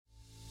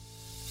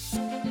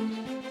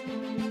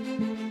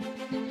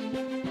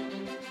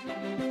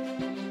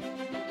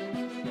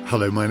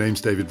Hello, my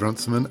name's David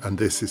Runciman and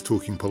this is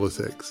Talking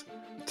Politics.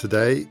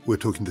 Today we're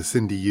talking to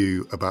Cindy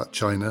Yu about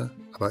China,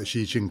 about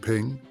Xi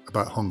Jinping,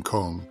 about Hong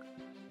Kong,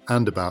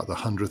 and about the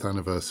 100th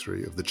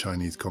anniversary of the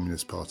Chinese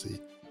Communist Party.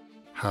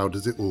 How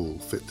does it all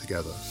fit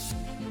together?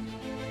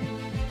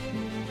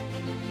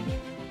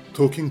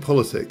 Talking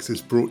Politics is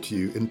brought to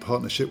you in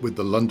partnership with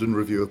the London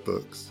Review of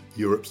Books,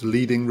 Europe's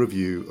leading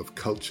review of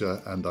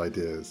culture and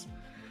ideas.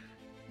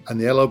 And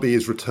the LRB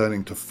is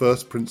returning to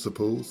first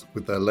principles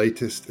with their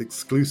latest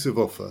exclusive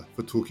offer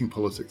for Talking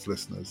Politics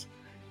listeners.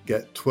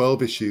 Get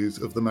 12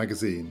 issues of the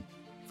magazine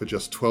for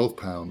just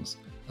 £12,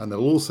 and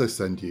they'll also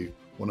send you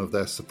one of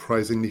their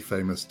surprisingly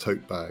famous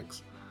tote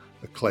bags,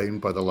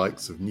 acclaimed by the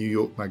likes of New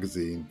York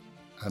Magazine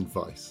and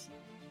Vice.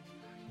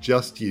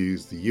 Just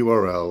use the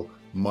URL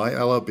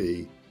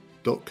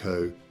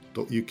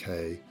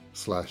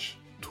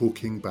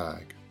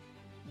mylrb.co.uk/talkingbag.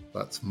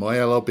 That's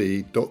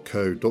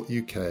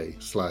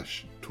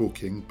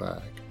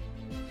mylrb.co.uk/talkingbag.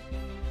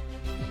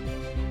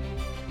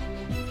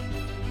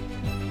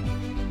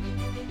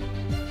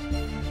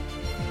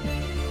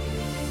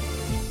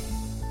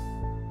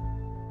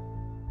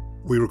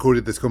 We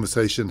recorded this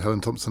conversation, Helen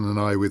Thompson and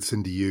I, with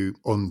Cindy Yu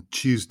on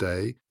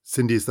Tuesday.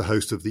 Cindy is the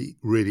host of the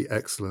really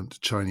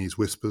excellent Chinese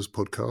Whispers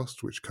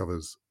podcast, which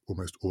covers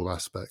almost all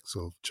aspects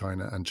of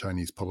China and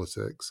Chinese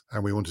politics.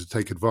 And we wanted to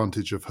take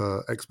advantage of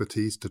her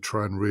expertise to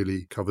try and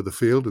really cover the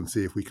field and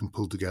see if we can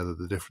pull together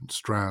the different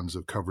strands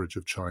of coverage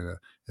of China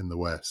in the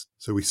West.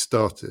 So we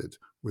started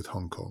with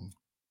Hong Kong.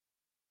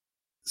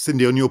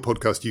 Cindy, on your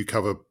podcast, you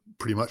cover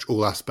pretty much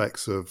all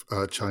aspects of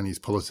Chinese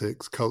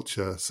politics,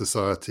 culture,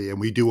 society, and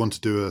we do want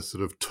to do a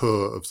sort of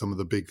tour of some of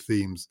the big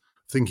themes,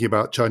 thinking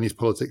about Chinese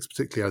politics,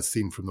 particularly as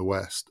seen from the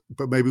West.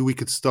 But maybe we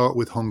could start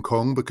with Hong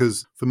Kong,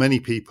 because for many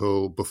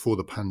people before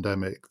the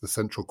pandemic, the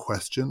central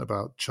question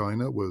about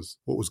China was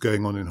what was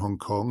going on in Hong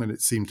Kong, and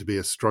it seemed to be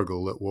a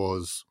struggle that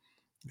was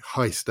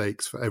high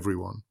stakes for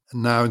everyone.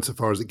 And now,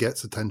 insofar as it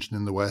gets attention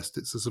in the West,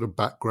 it's a sort of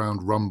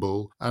background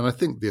rumble. And I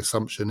think the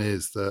assumption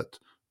is that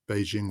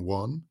Beijing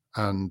won.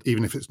 And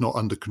even if it's not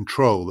under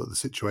control, that the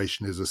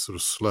situation is a sort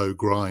of slow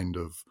grind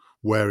of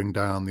wearing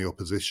down the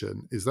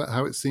opposition. Is that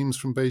how it seems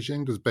from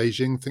Beijing? Does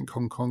Beijing think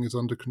Hong Kong is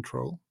under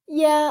control?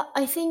 Yeah,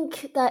 I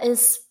think that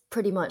is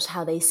pretty much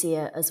how they see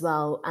it as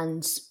well.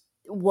 And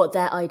what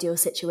their ideal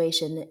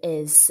situation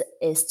is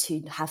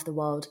to have the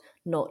world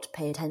not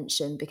pay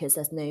attention because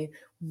there's no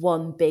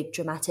one big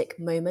dramatic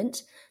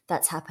moment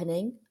that's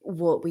happening.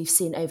 What we've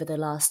seen over the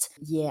last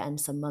year and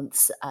some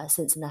months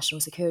since the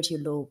national security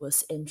law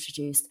was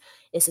introduced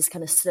is this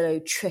kind of slow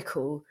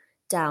trickle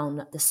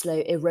down, the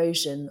slow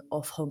erosion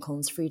of Hong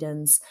Kong's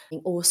freedoms in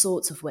all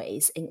sorts of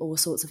ways, in all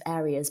sorts of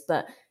areas.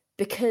 But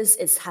because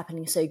it's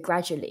happening so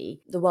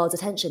gradually, the world's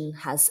attention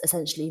has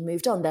essentially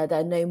moved on. There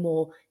are no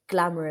more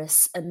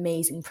glamorous,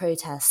 amazing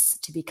protests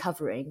to be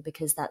covering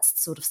because that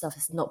sort of stuff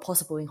is not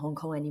possible in Hong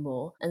Kong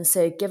anymore. And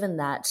so given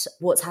that,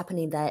 what's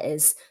happening there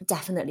is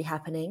definitely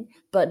happening,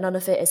 but none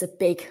of it is a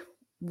big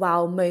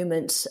wow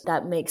moment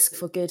that makes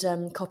for good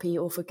copy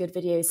or for good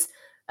videos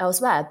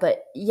elsewhere.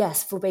 But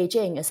yes, for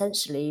Beijing,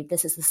 essentially,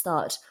 this is the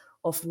start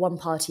of one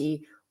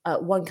party,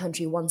 one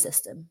country, one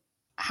system.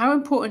 How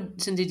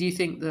important, Cindy, do you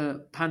think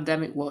the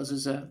pandemic was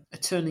as a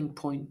turning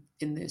point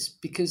in this?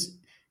 Because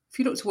if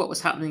you look to what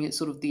was happening at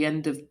sort of the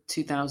end of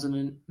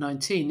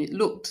 2019, it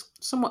looked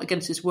somewhat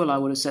against its will, I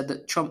would have said,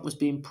 that Trump was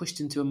being pushed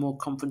into a more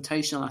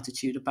confrontational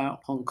attitude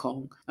about Hong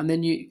Kong. And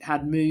then you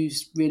had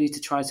moves really to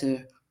try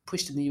to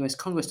push in the US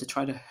Congress to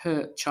try to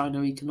hurt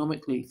China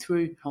economically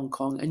through Hong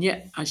Kong. And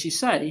yet, as you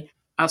say,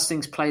 as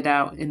things played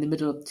out in the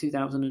middle of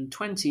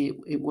 2020,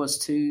 it was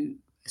to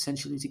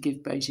essentially to give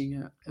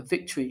Beijing a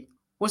victory.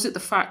 Was it the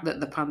fact that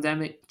the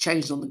pandemic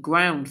changed on the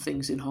ground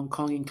things in Hong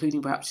Kong,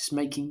 including perhaps just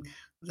making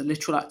the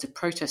literal act of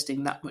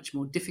protesting that much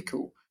more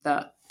difficult,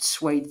 that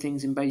swayed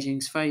things in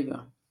Beijing's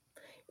favour?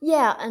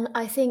 Yeah, and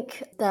I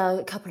think there are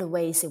a couple of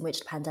ways in which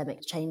the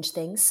pandemic changed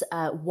things.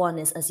 One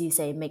is, as you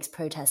say, it makes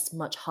protests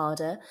much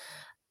harder.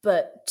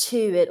 But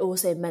two, it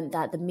also meant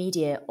that the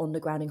media on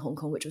the ground in Hong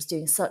Kong, which was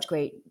doing such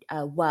great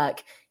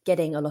work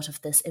getting a lot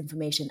of this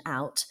information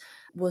out,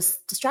 was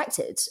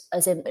distracted,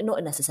 as in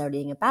not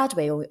necessarily in a bad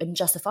way or in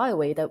justifiable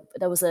way.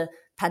 There was a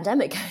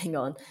pandemic going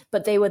on,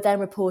 but they were then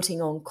reporting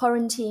on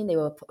quarantine, they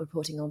were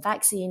reporting on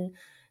vaccine,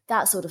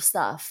 that sort of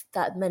stuff.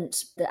 That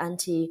meant the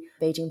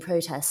anti-Beijing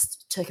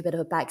protests took a bit of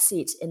a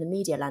backseat in the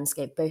media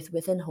landscape, both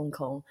within Hong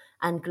Kong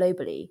and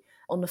globally.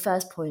 On the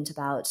first point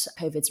about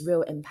COVID's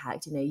real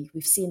impact,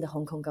 we've seen the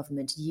Hong Kong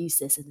government use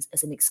this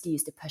as an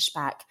excuse to push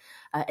back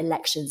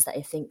elections that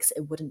it thinks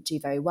it wouldn't do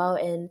very well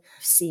in.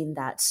 We've seen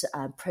that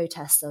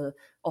protests are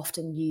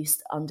often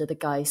used under the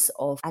guise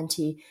of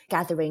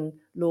anti-gathering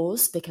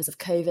laws because of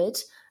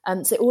COVID.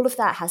 So all of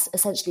that has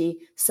essentially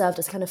served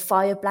as kind of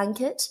fire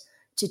blanket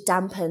to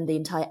dampen the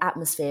entire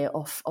atmosphere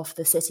of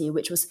the city,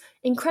 which was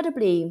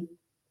incredibly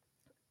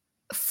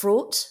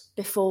fraught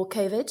before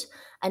COVID.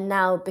 And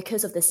now,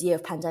 because of this year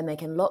of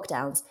pandemic and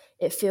lockdowns,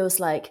 it feels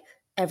like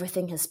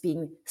everything has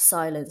been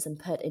silenced and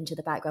put into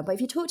the background. But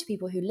if you talk to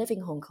people who live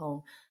in Hong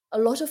Kong, a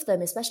lot of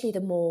them, especially the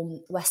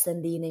more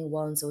Western-leaning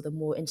ones or the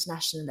more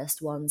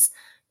internationalist ones,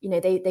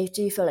 they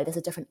do feel like there's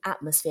a different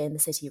atmosphere in the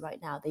city right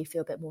now. They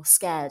feel a bit more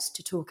scared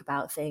to talk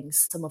about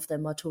things. Some of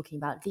them are talking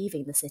about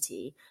leaving the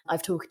city.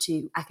 I've talked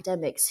to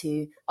academics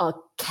who are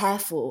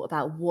careful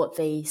about what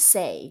they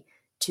say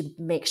to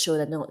make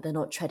sure they're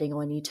not treading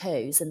on any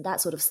toes. And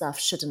that sort of stuff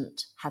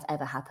shouldn't have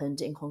ever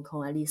happened in Hong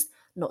Kong, at least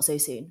not so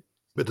soon.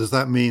 But does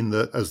that mean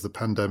that as the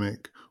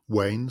pandemic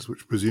wanes,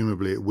 which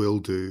presumably it will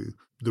do,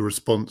 the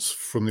response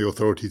from the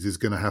authorities is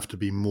going to have to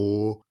be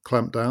more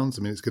clampdowns?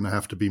 I mean, it's going to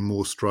have to be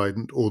more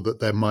strident, or that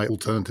there might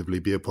alternatively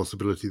be a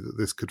possibility that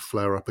this could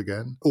flare up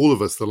again? All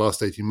of us, the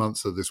last 18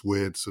 months, are this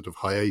weird sort of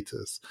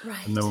hiatus.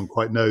 Right. And no one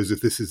quite knows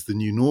if this is the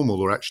new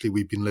normal or actually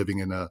we've been living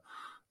in a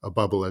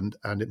bubble and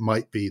it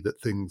might be that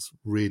things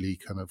really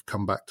kind of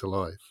come back to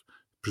life.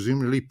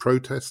 Presumably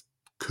protest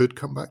could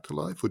come back to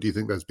life, or do you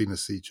think there's been a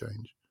sea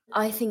change?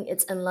 I think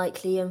it's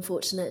unlikely,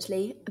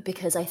 unfortunately,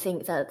 because I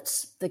think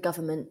that the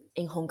government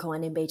in Hong Kong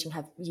and in Beijing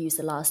have used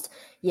the last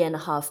year and a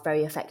half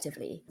very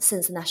effectively.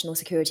 Since the national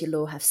security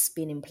law has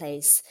been in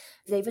place,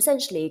 they've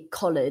essentially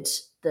collared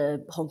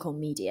the Hong Kong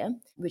media,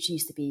 which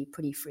used to be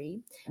pretty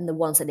free. And the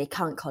ones that they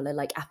can't collar,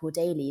 like Apple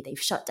Daily, they've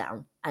shut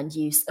down and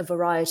used a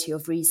variety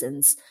of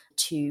reasons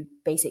to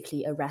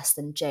basically arrest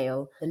and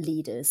jail the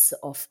leaders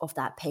of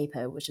that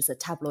paper, which is a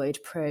tabloid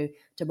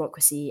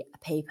pro-democracy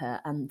paper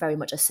and very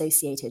much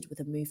associated with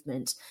the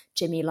movement.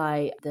 Jimmy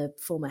Lai, the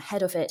former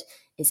head of it,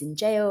 is in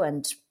jail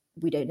and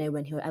we don't know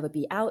when he'll ever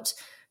be out.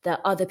 There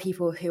are other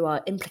people who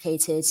are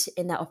implicated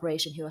in that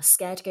operation who are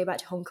scared to go back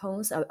to Hong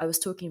Kong. So I was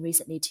talking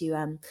recently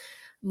to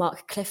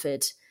Mark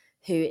Clifford,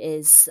 who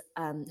was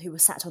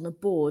sat on a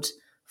board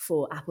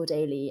for Apple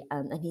Daily,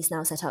 and he's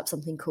now set up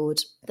something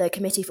called the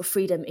Committee for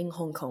Freedom in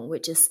Hong Kong,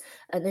 which is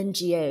an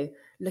NGO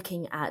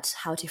looking at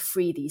how to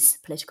free these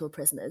political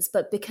prisoners.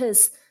 But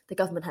because the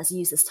government has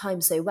used this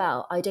time so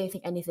well, I don't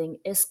think anything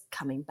is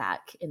coming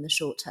back in the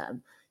short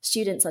term.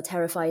 Students are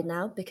terrified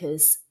now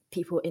because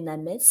people in their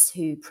midst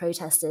who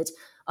protested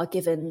are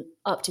given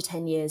up to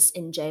 10 years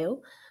in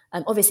jail.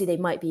 Obviously, they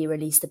might be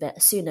released a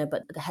bit sooner,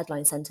 but the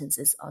headline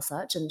sentences are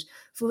such. And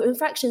for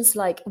infractions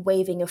like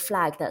waving a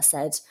flag that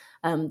said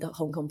the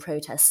Hong Kong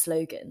protest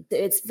slogan,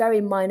 it's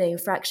very minor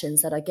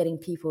infractions that are getting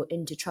people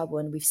into trouble.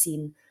 And we've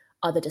seen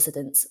other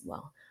dissidents,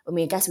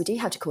 I guess we do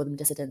have to call them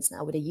dissidents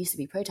now, where they used to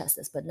be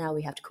protesters, but now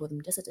we have to call them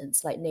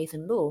dissidents, like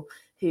Nathan Law,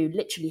 who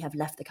literally have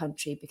left the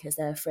country because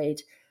they're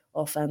afraid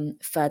of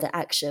further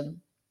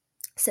action.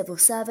 Civil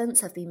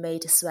servants have been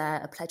made to swear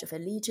a pledge of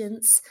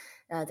allegiance.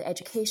 The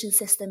education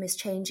system is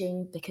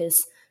changing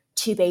because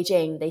to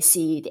Beijing, they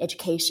see the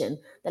education,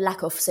 the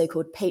lack of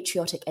so-called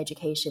patriotic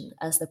education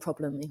as the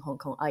problem in Hong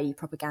Kong, i.e.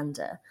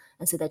 propaganda.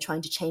 And so they're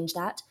trying to change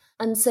that.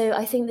 And so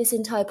I think this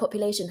entire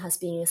population has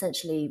been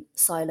essentially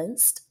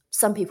silenced.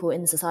 Some people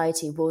in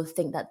society will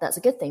think that that's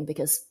a good thing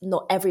because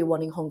not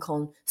everyone in Hong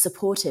Kong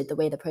supported the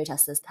way the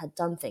protesters had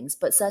done things.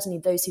 But certainly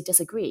those who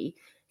disagree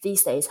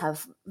these days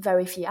have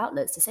very few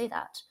outlets to say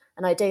that.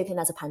 And I don't think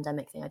that's a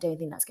pandemic thing. I don't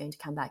think that's going to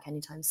come back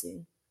anytime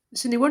soon.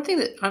 Cindy, one thing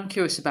that I'm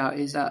curious about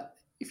is that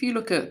if you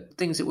look at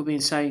things that were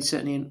being said,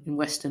 certainly in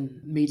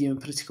Western media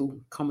and political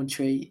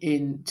commentary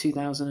in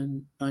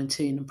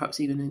 2019 and perhaps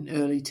even in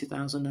early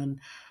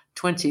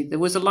 2020, there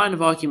was a line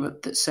of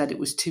argument that said it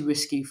was too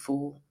risky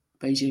for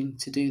Beijing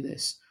to do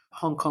this.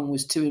 Hong Kong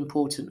was too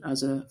important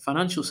as a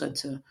financial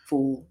centre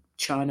for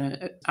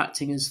China,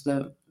 acting as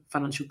the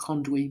financial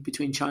conduit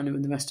between China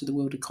and the rest of the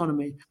world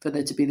economy, for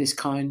there to be this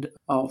kind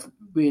of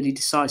really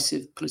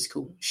decisive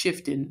political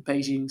shift in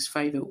Beijing's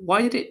favour.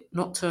 Why did it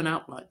not turn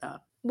out like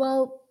that?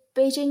 Well,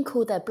 Beijing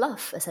called their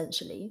bluff,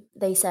 essentially.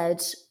 They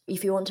said,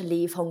 if you want to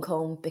leave Hong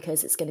Kong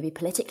because it's going to be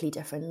politically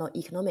different, not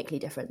economically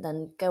different,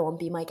 then go on,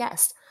 be my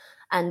guest.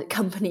 And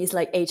companies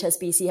like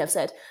HSBC have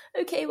said,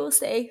 okay, we'll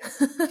stay.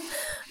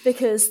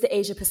 Because the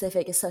Asia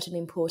Pacific is such an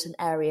important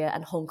area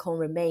and Hong Kong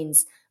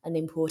remains an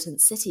important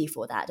city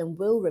for that and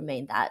will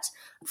remain that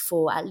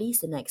for at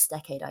least the next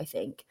decade, I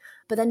think.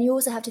 But then you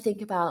also have to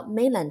think about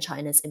mainland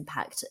China's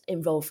impact,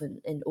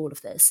 involvement in all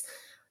of this.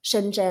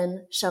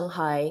 Shenzhen,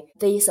 Shanghai,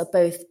 these are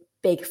both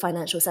big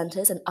financial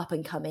centers and up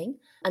and coming.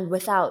 And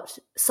without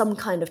some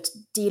kind of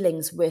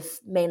dealings with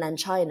mainland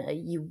China,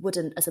 you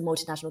wouldn't, as a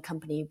multinational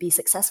company, be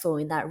successful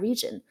in that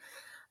region.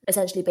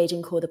 Essentially,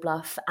 Beijing called the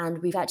bluff,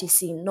 and we've actually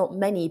seen not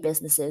many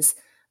businesses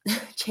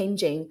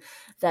changing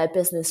their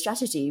business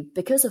strategy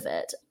because of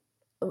it.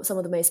 Some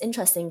of the most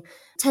interesting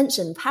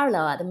tension,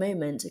 parallel at the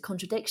moment, a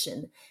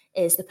contradiction,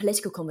 is the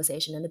political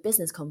conversation and the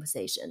business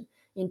conversation.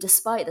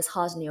 Despite this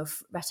hardening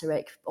of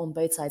rhetoric on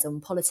both sides on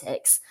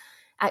politics,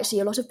 actually,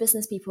 a lot of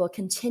business people are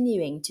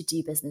continuing to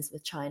do business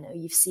with China.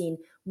 You've seen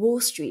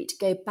Wall Street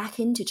go back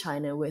into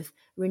China with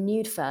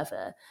renewed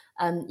fervor.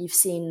 You've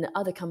seen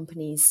other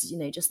companies,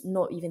 just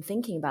not even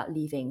thinking about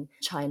leaving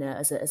China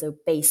as a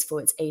base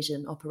for its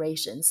Asian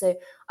operations. So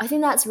I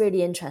think that's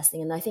really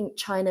interesting. And I think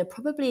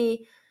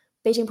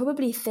Beijing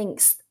probably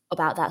thinks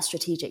about that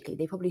strategically.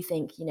 They probably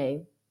think,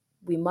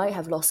 we might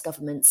have lost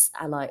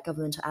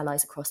governmental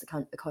allies across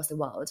the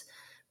world.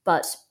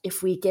 But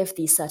if we give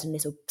these certain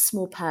little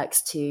small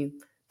perks to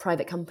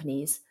private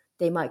companies,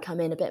 they might come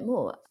in a bit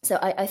more. So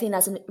I think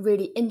that's a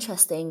really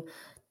interesting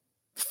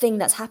thing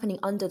that's happening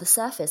under the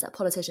surface that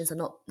politicians are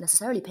not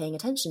necessarily paying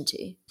attention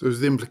to. So is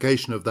the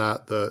implication of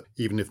that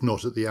even if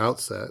not at the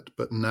outset,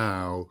 but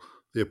now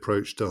the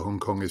approach to Hong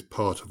Kong is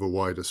part of a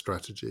wider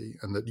strategy,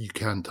 and that you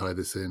can tie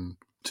this in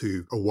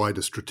to a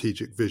wider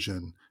strategic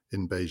vision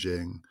in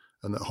Beijing,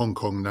 and that Hong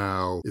Kong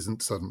now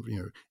isn't suddenly,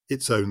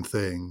 its own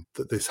thing,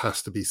 that this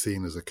has to be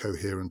seen as a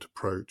coherent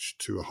approach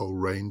to a whole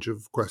range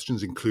of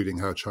questions, including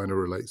how China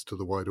relates to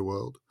the wider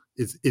world?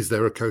 Is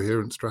there a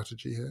coherent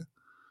strategy here?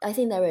 I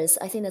think there is.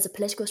 I think there's a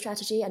political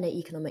strategy and an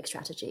economic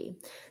strategy.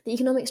 The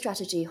economic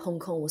strategy, Hong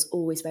Kong was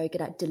always very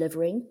good at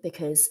delivering,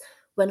 because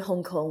when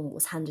Hong Kong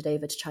was handed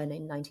over to China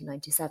in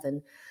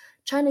 1997,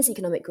 China's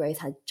economic growth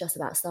had just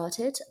about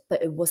started,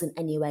 but it wasn't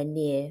anywhere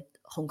near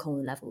Hong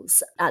Kong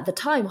levels. At the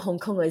time, Hong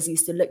Kongers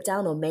used to look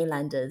down on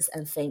mainlanders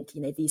and think,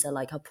 these are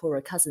like our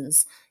poorer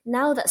cousins.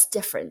 Now that's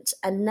different.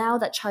 And now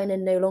that China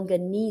no longer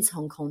needs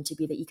Hong Kong to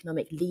be the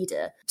economic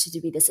leader, to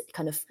be this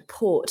kind of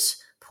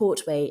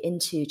portway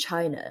into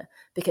China,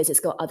 because it's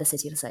got other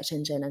cities like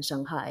Shenzhen and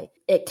Shanghai,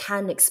 it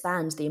can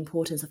expand the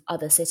importance of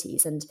other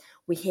cities. And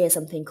we hear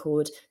something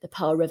called the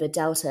Pearl River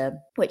Delta,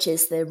 which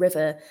is the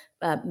river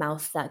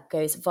mouth that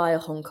goes via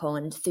Hong Kong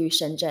and through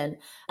Shenzhen.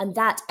 And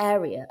that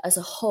area as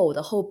a whole,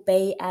 the whole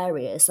Bay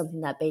Area, is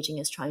something that Beijing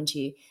is trying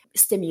to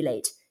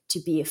stimulate to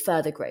be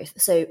further growth.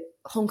 So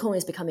Hong Kong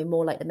is becoming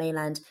more like the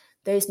mainland.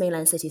 Those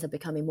mainland cities are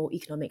becoming more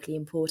economically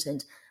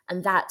important.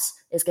 And that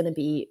is going to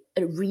be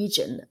a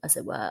region, as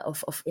it were,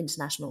 of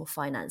international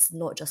finance,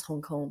 not just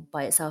Hong Kong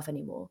by itself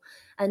anymore.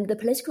 And the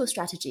political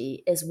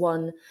strategy is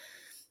one,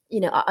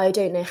 I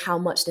don't know how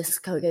much this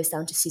goes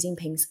down to Xi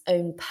Jinping's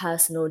own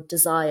personal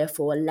desire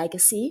for a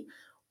legacy,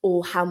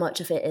 or how much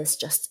of it is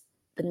just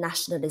the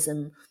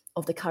nationalism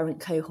of the current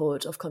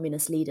cohort of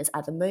communist leaders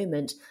at the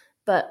moment.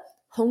 But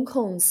Hong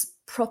Kong's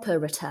proper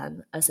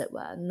return, as it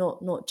were,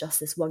 not just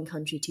this one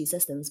country, two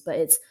systems, but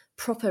its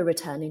proper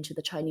return into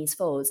the Chinese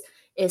folds,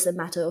 is a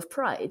matter of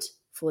pride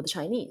for the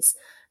Chinese.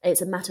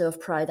 It's a matter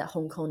of pride that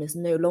Hong Kong is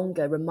no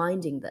longer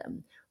reminding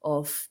them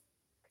of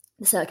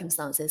the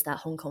circumstances that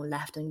Hong Kong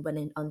left and went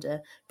in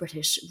under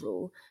British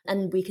rule.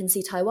 And we can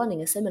see Taiwan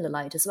in a similar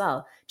light as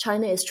well.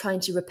 China is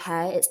trying to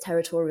repair its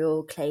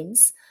territorial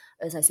claims.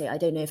 As I say, I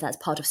don't know if that's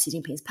part of Xi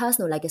Jinping's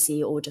personal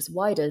legacy or just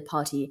wider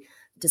party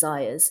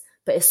desires,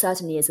 but it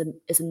certainly is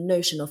a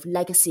notion of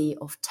legacy,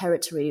 of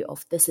territory,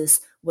 of this is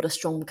what a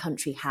strong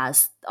country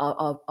has,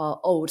 our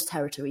old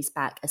territories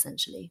back,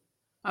 essentially.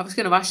 I was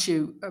going to ask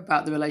you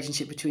about the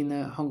relationship between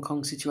the Hong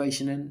Kong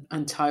situation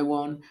and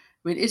Taiwan.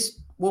 I mean, is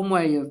one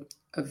way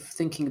of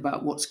thinking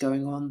about what's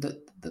going on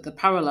that the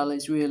parallel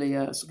is really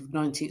a sort of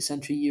 19th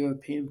century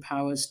European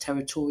powers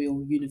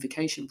territorial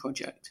unification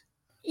project?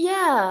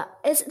 Yeah,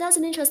 that's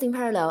an interesting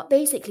parallel.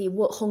 Basically,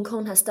 what Hong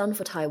Kong has done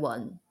for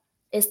Taiwan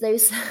is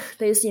those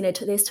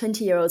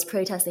 20-year-olds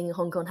protesting in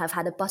Hong Kong have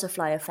had a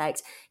butterfly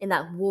effect in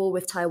that war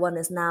with Taiwan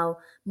is now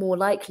more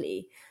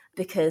likely,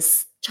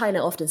 because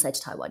China often said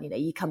to Taiwan,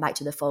 you come back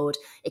to the fold,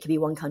 it could be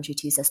one country,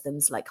 two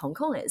systems like Hong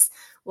Kong is.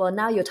 Well,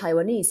 now you're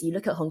Taiwanese, you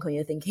look at Hong Kong,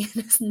 you're thinking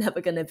it's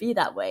never going to be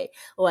that way,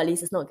 or at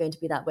least it's not going to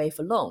be that way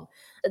for long.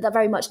 That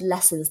very much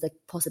lessens the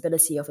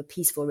possibility of a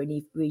peaceful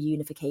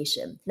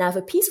reunification. Now, if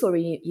a peaceful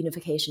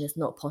reunification is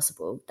not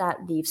possible,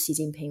 that leaves Xi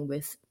Jinping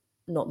with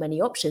not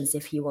many options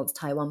if he wants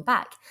Taiwan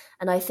back.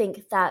 And I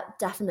think that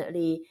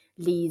definitely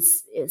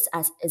is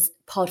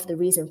part of the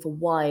reason for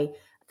why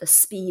the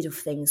speed of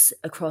things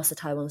across the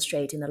Taiwan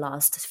Strait in the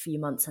last few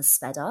months has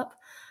sped up,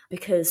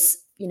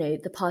 because,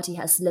 the party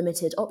has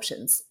limited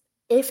options.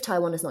 If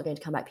Taiwan is not going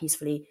to come back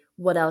peacefully,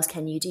 what else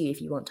can you do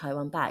if you want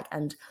Taiwan back?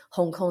 And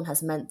Hong Kong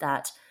has meant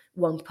that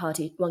one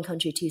party, one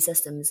country, two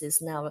systems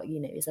is now,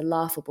 is a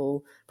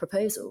laughable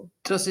proposal.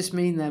 Does this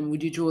mean then,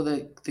 would you draw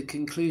the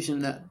conclusion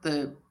that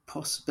the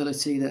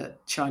possibility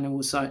that China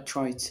will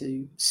try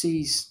to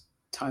seize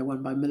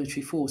Taiwan by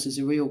military force is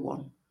a real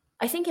one?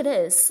 I think it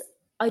is.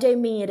 I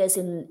don't mean it is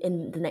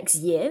in the next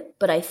year,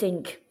 but I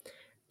think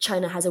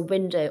China has a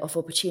window of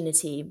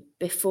opportunity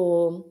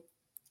before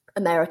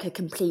America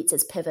completes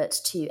its pivot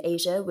to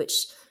Asia,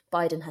 which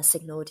Biden has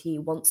signaled he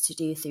wants to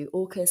do through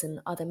AUKUS and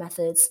other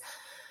methods,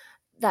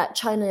 that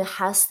China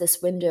has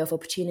this window of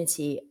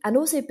opportunity. And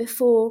also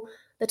before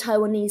the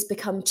Taiwanese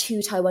become too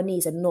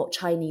Taiwanese and not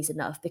Chinese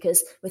enough,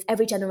 because with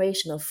every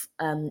generation of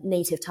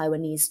native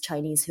Taiwanese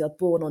Chinese who are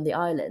born on the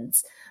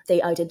islands,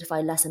 they identify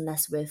less and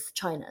less with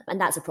China.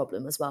 And that's a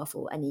problem as well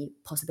for any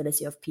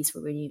possibility of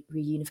peaceful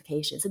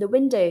reunification. So the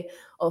window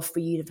of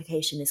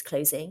reunification is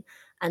closing.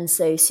 And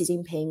so Xi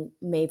Jinping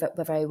may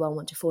very well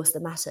want to force the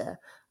matter.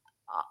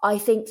 I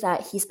think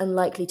that he's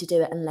unlikely to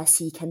do it unless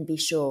he can be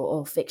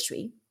sure of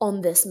victory. On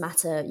this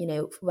matter,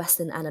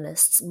 Western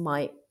analysts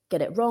might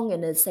get it wrong in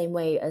the same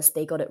way as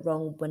they got it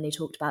wrong when they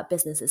talked about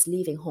businesses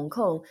leaving Hong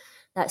Kong,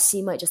 that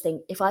Xi might just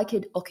think, if I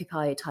could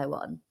occupy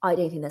Taiwan, I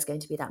don't think there's going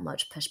to be that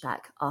much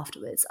pushback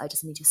afterwards. I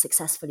just need to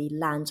successfully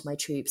land my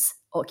troops,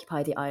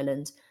 occupy the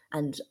island,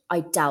 and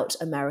I doubt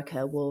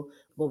America will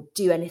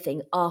do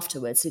anything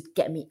afterwards to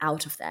get me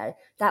out of there.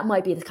 That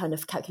might be the kind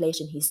of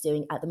calculation he's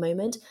doing at the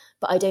moment,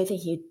 but I don't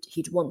think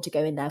he'd want to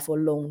go in there for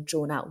a long,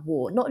 drawn-out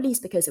war, not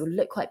least because it would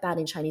look quite bad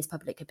in Chinese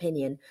public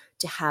opinion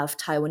to have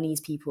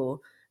Taiwanese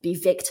people be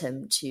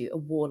victim to a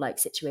warlike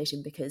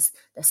situation, because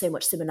there's so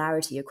much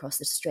similarity across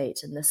the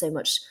strait and there's so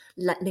much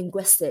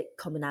linguistic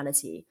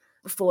commonality.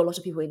 For a lot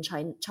of people in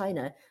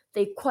China,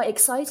 they're quite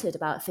excited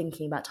about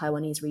thinking about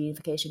Taiwanese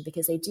reunification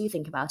because they do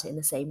think about it in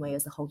the same way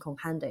as the Hong Kong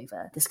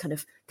handover, this kind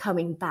of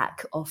coming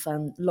back of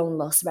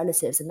long-lost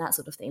relatives and that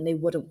sort of thing. They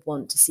wouldn't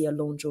want to see a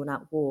long,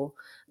 drawn-out war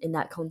in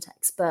that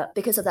context. But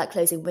because of that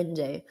closing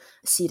window,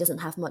 Xi doesn't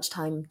have much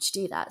time to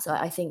do that. So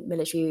I think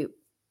military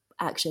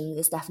action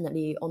is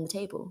definitely on the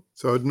table.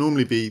 So I'd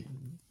normally be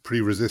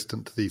pretty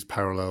resistant to these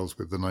parallels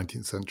with the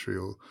 19th century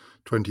or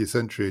 20th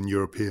century in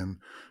European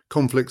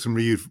conflicts and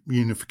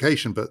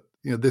reunification. But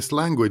this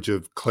language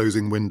of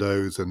closing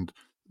windows and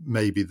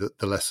maybe the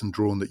lesson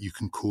drawn that you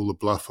can call the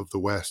bluff of the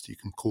West, you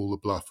can call the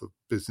bluff of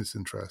business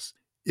interests,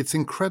 it's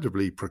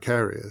incredibly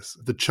precarious.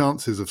 The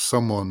chances of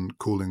someone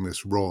calling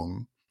this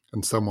wrong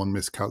and someone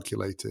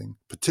miscalculating,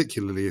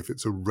 particularly if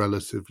it's a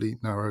relatively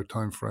narrow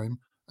time frame,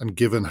 and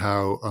given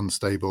how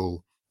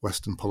unstable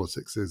Western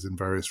politics is in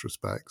various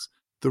respects,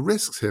 the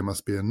risks here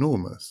must be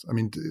enormous. I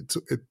mean,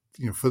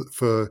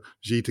 for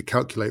Xi to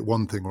calculate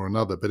one thing or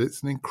another, but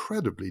it's an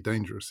incredibly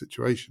dangerous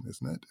situation,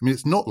 isn't it? I mean,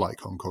 it's not like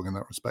Hong Kong in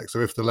that respect.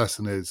 So if the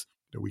lesson is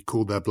we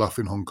called their bluff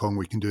in Hong Kong,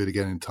 we can do it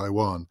again in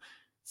Taiwan,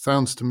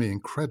 sounds to me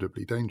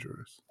incredibly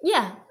dangerous.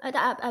 Yeah,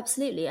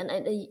 absolutely. And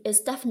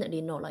it's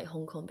definitely not like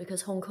Hong Kong,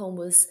 because Hong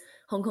Kong's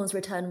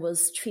return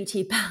was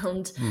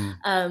treaty-bound,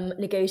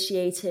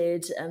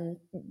 negotiated,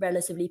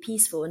 relatively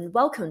peaceful and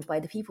welcomed by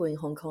the people in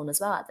Hong Kong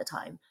as well at the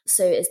time.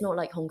 So it's not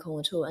like Hong Kong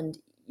at all. And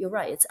you're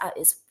right,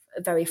 it's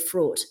a very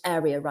fraught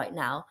area right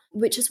now,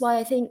 which is why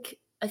I think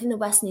the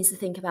West needs to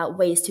think about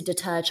ways to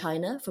deter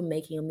China from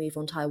making a move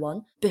on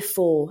Taiwan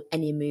before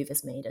any move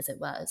is made, as it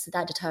were. So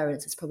that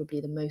deterrence is probably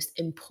the most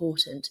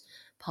important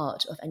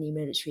part of any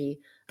military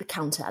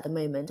counter at the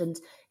moment. And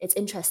it's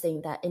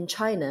interesting that in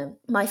China,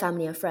 my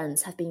family and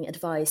friends have been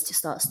advised to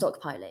start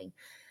stockpiling.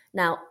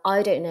 Now,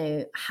 I don't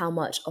know how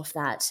much of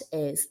that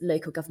is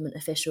local government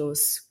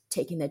officials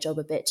taking their job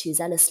a bit too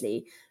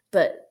zealously,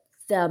 but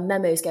there are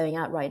memos going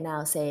out right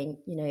now saying,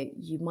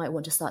 you might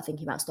want to start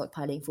thinking about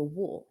stockpiling for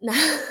war.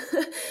 Now,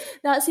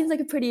 that seems like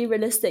a pretty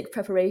realistic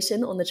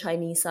preparation on the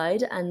Chinese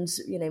side. And,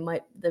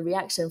 the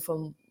reaction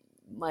from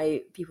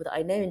my people that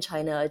I know in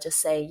China are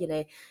just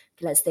saying,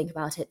 let's think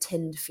about it,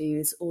 tinned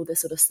foods, all this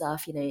sort of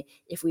stuff.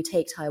 If we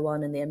take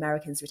Taiwan and the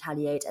Americans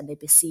retaliate and they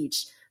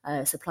besiege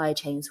supply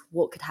chains,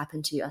 what could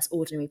happen to us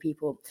ordinary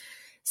people?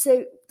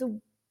 So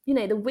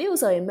the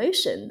wheels are in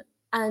motion,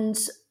 and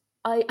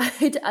I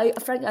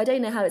frankly, I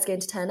don't know how it's going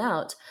to turn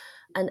out.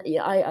 And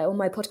I on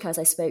my podcast,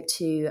 I spoke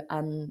to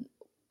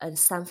a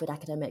Stanford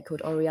academic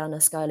called Oriana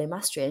Scarlo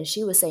Mastri, and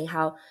she was saying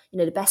how,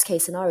 the best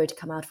case scenario to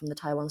come out from the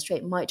Taiwan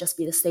Strait might just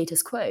be the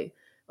status quo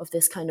of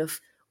this kind of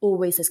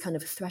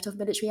threat of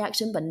military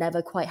action, but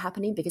never quite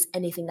happening, because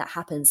anything that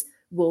happens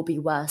will be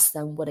worse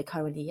than what it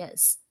currently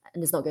is,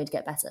 and it's not going to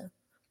get better.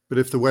 But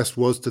if the West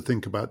was to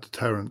think about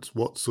deterrence,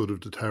 what sort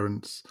of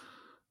deterrence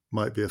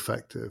might be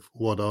effective?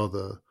 What are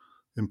the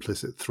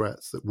implicit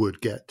threats that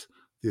would get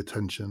the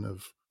attention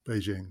of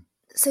Beijing?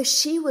 So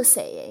she was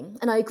saying,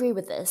 and I agree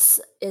with this,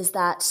 is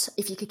that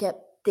if you could get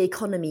the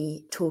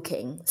economy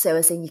talking, so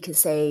as in you could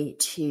say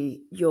to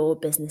your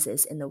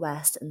businesses in the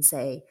West and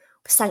say,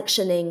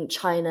 sanctioning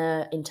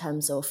China in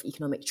terms of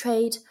economic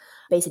trade,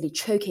 basically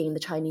choking the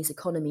Chinese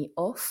economy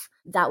off,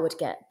 that would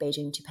get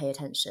Beijing to pay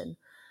attention.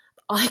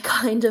 I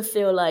kind of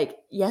feel like,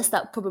 yes,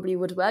 that probably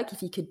would work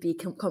if you could be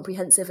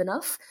comprehensive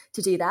enough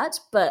to do that.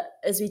 But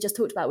as we just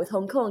talked about with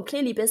Hong Kong,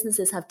 clearly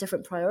businesses have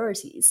different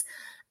priorities.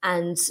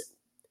 And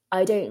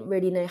I don't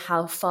really know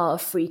how far a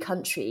free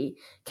country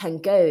can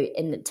go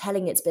in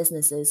telling its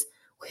businesses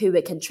who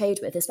it can trade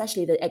with,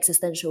 especially the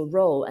existential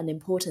role and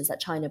importance that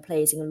China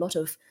plays in a lot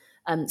of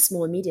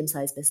small and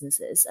medium-sized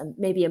businesses.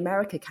 Maybe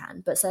America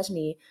can, but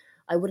certainly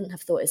I wouldn't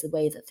have thought is the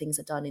way that things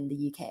are done in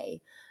the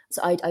UK.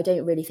 So I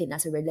don't really think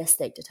that's a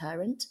realistic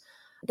deterrent.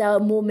 There are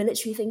more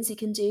military things you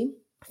can do.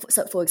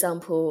 So, for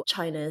example,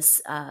 China's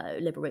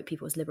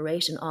People's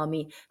Liberation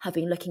Army have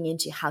been looking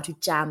into how to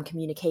jam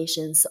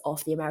communications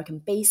of the American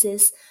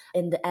bases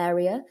in the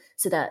area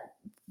so that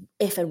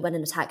if and when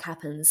an attack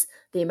happens,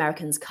 the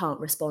Americans can't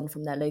respond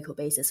from their local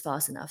bases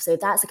fast enough. So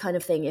that's the kind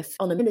of thing, if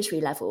on a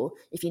military level,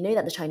 if you know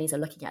that the Chinese are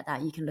looking at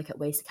that, you can look at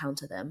ways to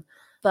counter them.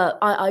 But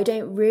I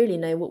don't really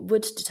know what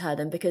would deter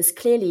them, because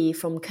clearly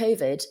from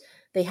COVID,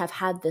 they have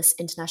had this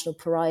international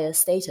pariah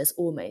status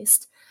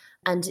almost.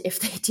 And if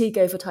they do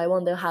go for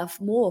Taiwan, they'll have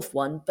more of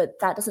one. But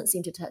that doesn't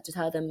seem to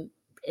deter them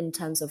in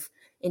terms of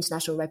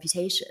international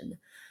reputation.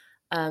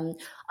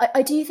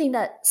 I do think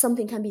that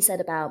something can be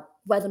said about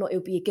whether or not it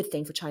would be a good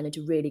thing for China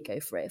to really go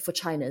for it, from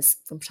China's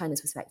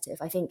perspective.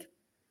 I think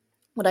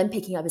what I'm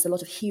picking up is a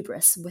lot of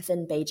hubris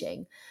within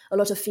Beijing, a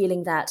lot of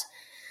feeling that,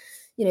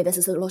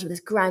 there's a lot of this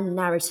grand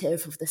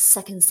narrative of the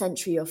second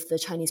century of the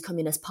Chinese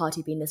Communist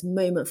Party being this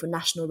moment for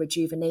national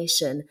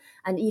rejuvenation.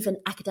 And even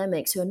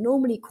academics who are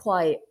normally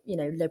quite,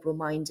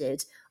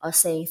 liberal-minded are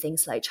saying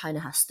things like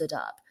China has stood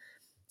up.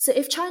 So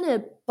if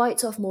China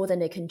bites off more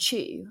than it can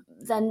chew,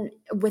 then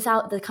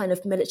without the kind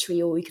of military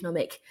or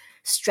economic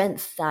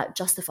strength that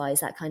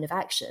justifies that kind of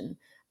action,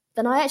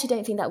 then I actually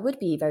don't think that would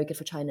be very good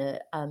for China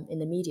in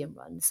the medium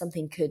run.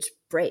 Something could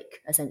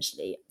break,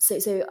 essentially.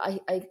 So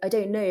I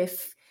don't know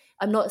if...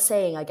 I'm not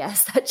saying, I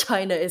guess, that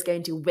China is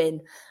going to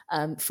win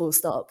full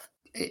stop.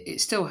 It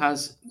still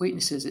has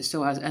weaknesses. It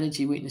still has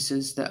energy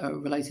weaknesses that are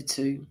related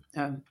to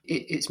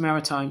its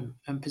maritime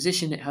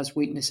position. It has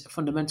a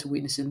fundamental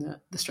weakness in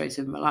the Strait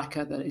of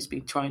Malacca that it's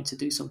been trying to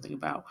do something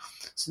about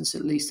since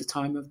at least the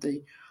time of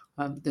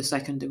the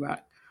Second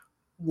Iraq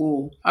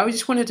War. I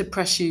just wanted to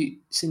press you,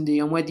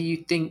 Cindy, on whether you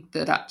think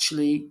that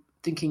actually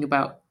thinking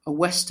about a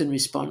Western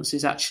response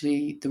is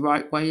actually the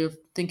right way of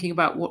thinking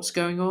about what's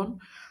going on.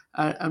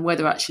 And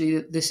whether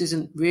actually this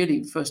isn't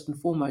really first and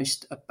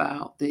foremost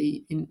about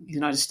the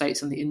United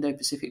States and the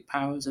Indo-Pacific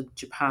powers and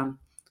Japan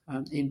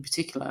in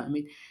particular. I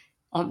mean,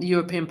 aren't the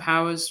European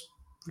powers,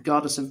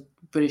 regardless of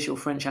British or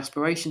French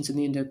aspirations in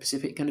the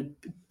Indo-Pacific, kind of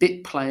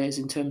big players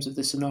in terms of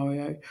the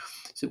scenario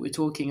that we're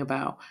talking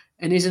about?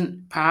 And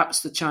isn't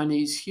perhaps the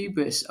Chinese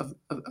hubris of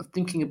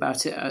thinking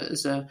about it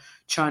as a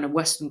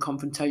China-Western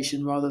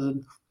confrontation rather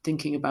than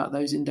thinking about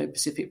those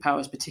Indo-Pacific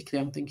powers,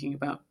 particularly I'm thinking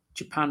about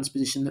Japan's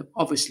position that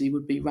obviously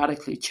would be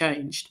radically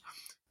changed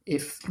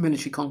if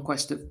military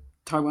conquest of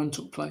Taiwan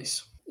took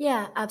place?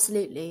 Yeah,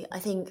 absolutely. I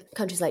think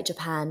countries like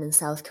Japan and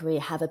South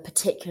Korea have a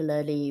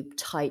particularly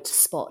tight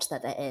spot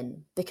that they're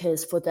in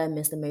because for them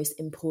it's the most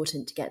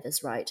important to get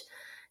this right.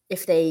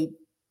 If they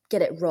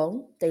get it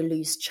wrong, they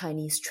lose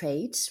Chinese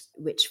trade,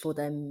 which for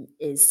them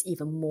is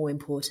even more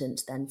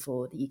important than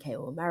for the UK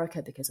or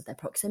America because of their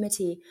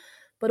proximity.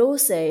 But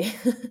also,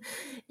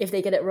 if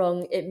they get it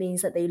wrong, it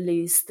means that they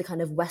lose the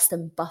kind of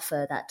Western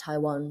buffer that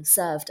Taiwan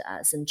served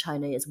as, and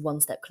China is one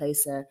step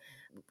closer.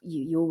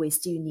 You always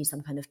do need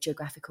some kind of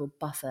geographical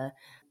buffer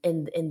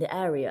in the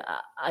area.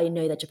 I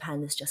know that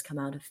Japan has just come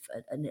out of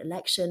an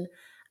election,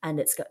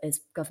 and its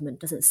government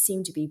doesn't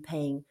seem to be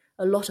paying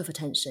a lot of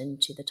attention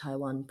to the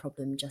Taiwan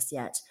problem just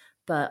yet.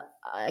 But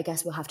I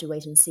guess we'll have to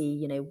wait and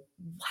see,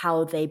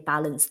 how they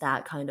balance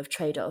that kind of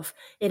trade-off.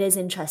 It is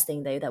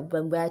interesting, though, that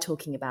when we're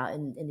talking about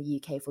in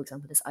the UK, for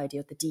example, this idea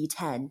of the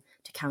D10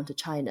 to counter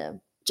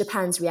China,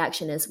 Japan's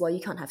reaction is, well,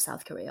 you can't have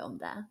South Korea on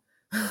there.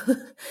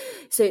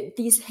 So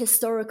these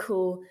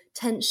historical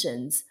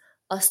tensions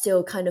are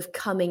still kind of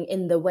coming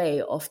in the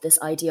way of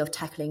this idea of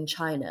tackling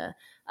China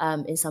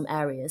in some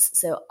areas.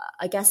 So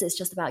I guess it's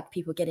just about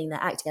people getting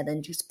their act together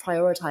and just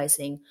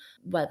prioritizing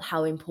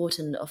how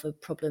important of a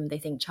problem they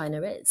think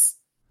China is.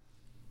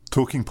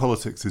 Talking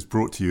Politics is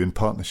brought to you in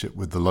partnership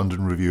with the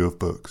London Review of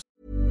Books.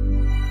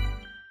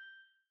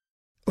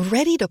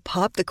 Ready to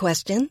pop the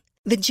question?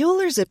 The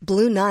jewelers at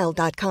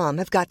BlueNile.com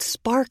have got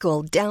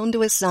sparkle down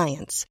to a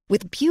science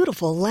with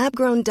beautiful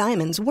lab-grown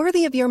diamonds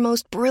worthy of your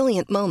most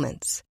brilliant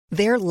moments.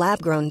 Their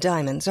lab-grown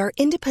diamonds are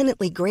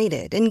independently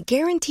graded and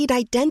guaranteed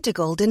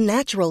identical to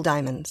natural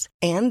diamonds,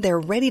 and they're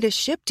ready to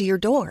ship to your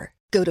door.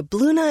 Go to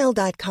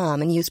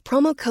BlueNile.com and use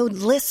promo code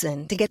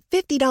LISTEN to get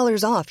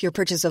 $50 off your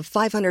purchase of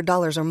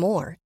 $500 or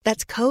more.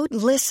 That's code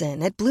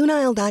LISTEN at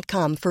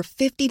BlueNile.com for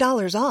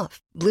 $50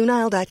 off.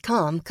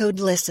 BlueNile.com,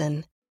 code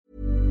LISTEN.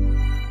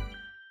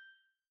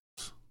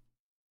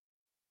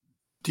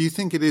 Do you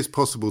think it is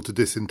possible to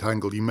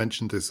disentangle, you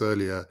mentioned this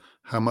earlier,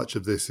 how much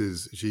of this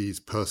is Xi's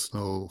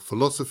personal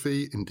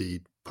philosophy,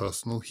 indeed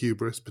personal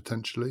hubris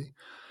potentially,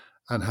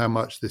 and how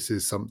much this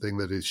is something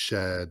that is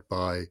shared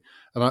by,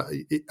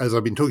 as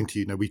I've been talking to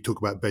you, we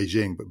talk about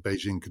Beijing, but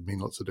Beijing could mean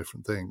lots of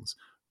different things,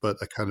 but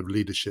a kind of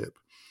leadership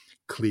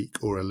clique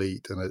or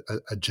elite and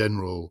a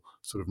general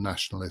sort of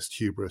nationalist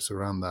hubris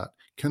around that.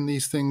 Can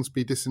these things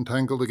be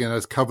disentangled? Again,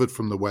 as covered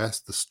from the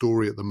West, the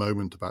story at the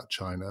moment about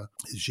China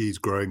is Xi's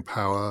growing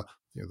power,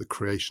 the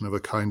creation of a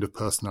kind of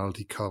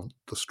personality cult,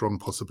 the strong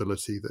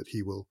possibility that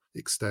he will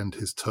extend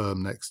his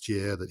term next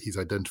year, that he's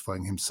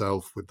identifying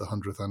himself with the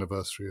 100th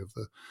anniversary of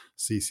the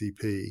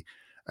CCP.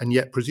 And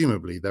yet,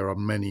 presumably, there are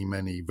many,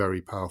 many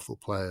very powerful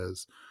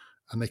players,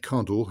 and they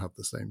can't all have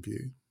the same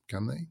view,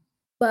 can they?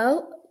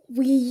 Well,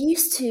 we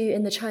used to,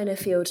 in the China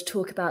field,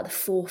 talk about the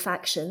four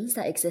factions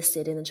that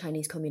existed in the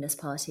Chinese Communist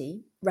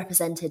Party,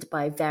 represented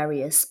by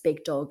various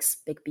big dogs,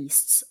 big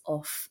beasts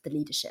of the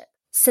leadership.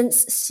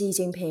 Since Xi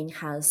Jinping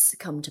has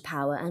come to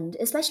power, and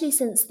especially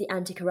since the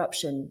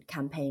anti-corruption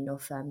campaign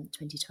of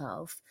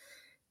 2012,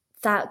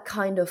 that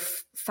kind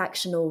of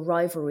factional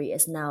rivalry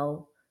is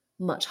now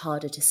much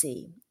harder to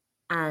see.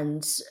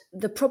 And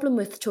the problem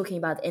with talking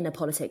about the inner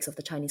politics of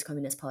the Chinese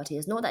Communist Party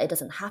is not that it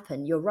doesn't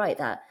happen. You're right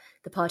that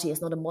the party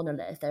is not a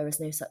monolith. There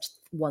is no such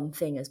one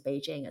thing as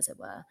Beijing, as it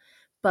were.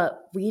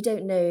 but we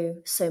don't know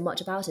so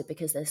much about it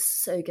because they're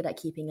so good at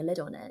keeping a lid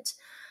on it.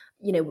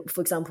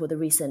 For example, the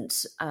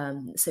recent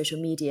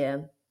social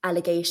media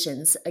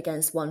allegations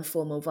against one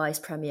former vice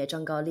premier,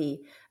 Zhang Gaoli.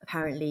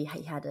 Apparently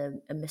he had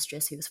a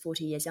mistress who was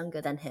 40 years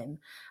younger than him,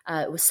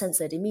 was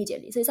censored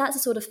immediately. So that's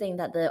the sort of thing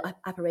that the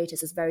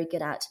apparatus is very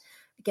good at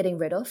getting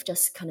rid of,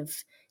 just kind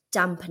of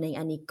dampening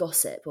any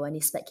gossip or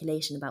any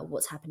speculation about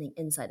what's happening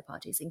inside the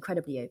party. It's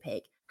incredibly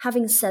opaque.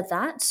 Having said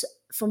that,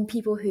 from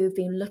people who've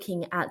been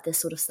looking at this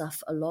sort of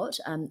stuff a lot,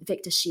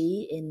 Victor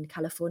Shi in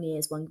California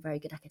is one very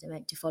good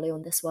academic to follow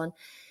on this one.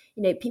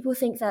 People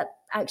think that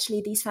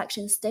actually these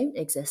factions don't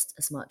exist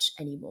as much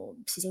anymore.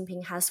 Xi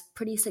Jinping has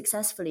pretty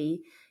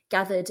successfully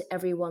gathered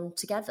everyone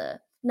together.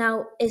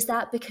 Now, is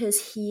that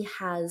because he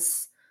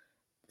has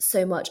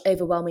so much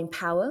overwhelming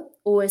power,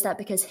 or is that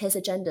because his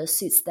agenda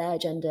suits their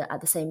agenda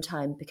at the same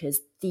time,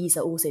 because these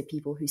are also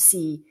people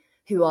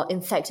who are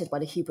infected by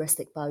the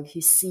hubristic bug,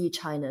 who see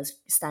China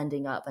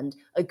standing up and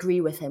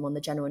agree with him on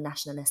the general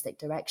nationalistic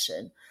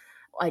direction?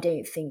 I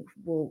don't think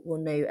we'll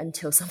know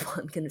until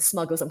someone can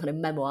smuggle some kind of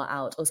memoir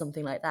out or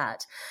something like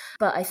that.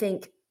 But I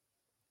think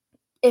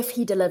if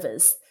he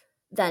delivers,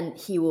 then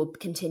he will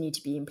continue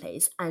to be in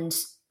place. And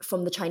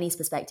from the Chinese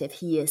perspective,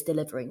 he is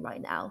delivering right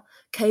now.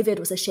 COVID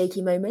was a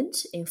shaky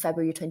moment in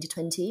February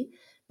 2020,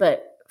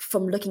 but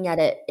from looking at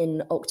it in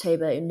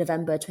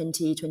November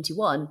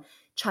 2021,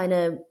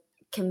 China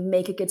can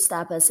make a good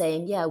stab at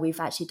saying, yeah, we've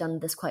actually done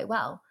this quite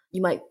well.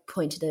 You might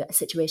point to the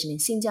situation in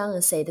Xinjiang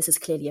and say this is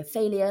clearly a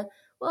failure.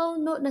 Well,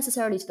 not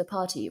necessarily to the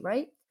party,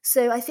 right?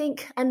 So I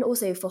think, and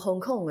also for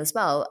Hong Kong as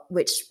well,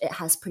 which it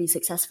has pretty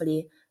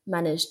successfully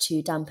managed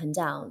to dampen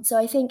down. So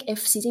I think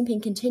if Xi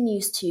Jinping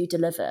continues to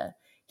deliver,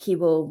 he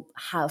will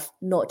have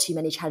not too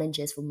many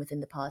challenges from within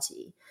the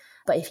party.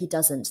 But if he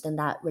doesn't, then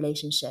that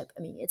relationship,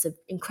 it's an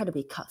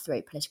incredibly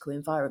cutthroat political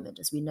environment,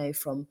 as we know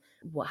from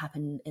what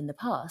happened in the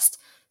past.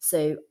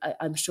 So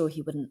I'm sure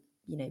he wouldn't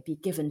be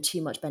given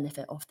too much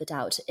benefit of the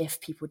doubt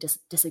if people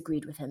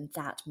disagreed with him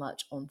that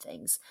much on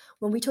things.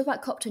 When we talk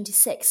about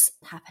COP26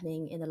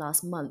 happening in the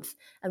last month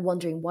and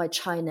wondering why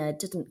China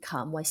didn't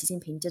come, why Xi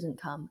Jinping didn't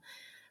come,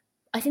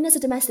 I think there's a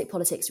domestic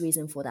politics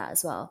reason for that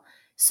as well.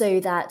 So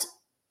that,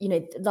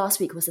 last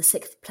week was the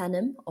 6th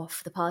plenum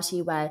of the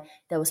party where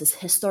there was this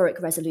historic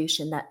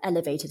resolution that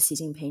elevated Xi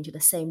Jinping to the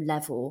same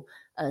level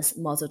as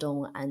Mao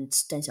Zedong and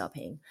Deng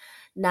Xiaoping.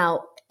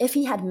 Now, if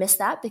he had missed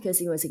that because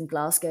he was in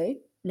Glasgow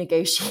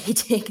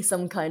negotiating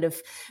some kind of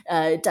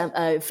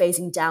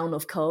phasing down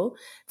of coal,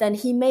 then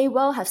he may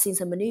well have seen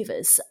some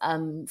maneuvers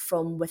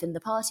from within the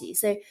party.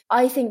 So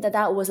I think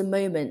that was a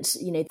moment,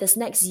 this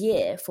next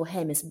year for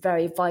him is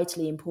very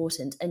vitally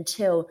important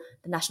until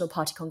the National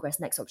Party Congress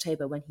next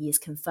October, when he is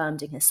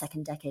confirmed in his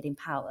second decade in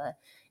power.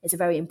 It's a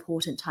very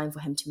important time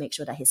for him to make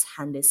sure that his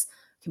hand is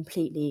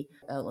completely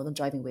on the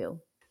driving wheel.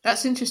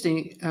 That's an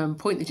interesting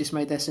point you just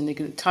made there, Cindy.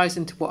 It ties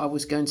into what I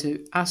was going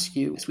to ask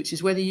you, which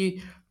is whether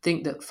you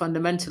think that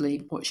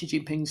fundamentally what Xi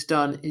Jinping's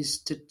done is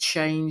to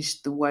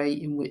change the way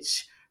in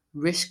which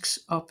risks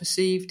are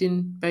perceived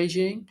in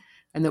Beijing,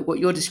 and that what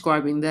you're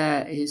describing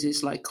there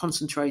is like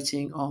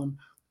concentrating on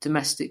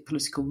domestic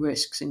political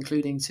risks,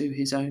 including to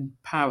his own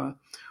power.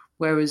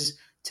 Whereas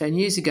 10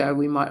 years ago,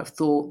 we might have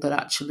thought that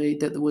actually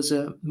that there was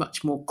a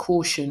much more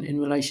caution in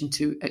relation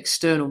to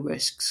external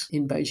risks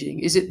in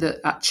Beijing. Is it that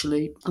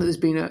actually there's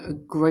been a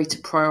greater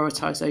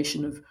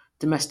prioritization of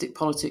domestic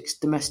politics,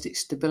 domestic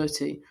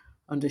stability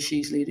under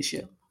Xi's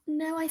leadership?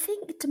 No, I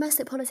think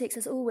domestic politics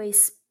has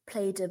always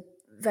played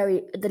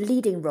the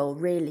leading role,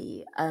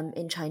 really,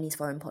 in Chinese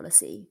foreign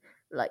policy.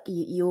 Like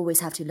you always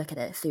have to look at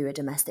it through a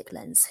domestic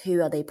lens.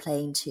 Who are they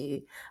playing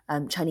to?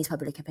 Chinese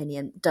public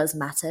opinion does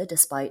matter,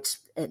 despite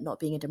it not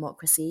being a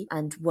democracy.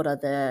 And what are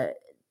the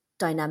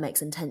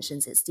dynamics and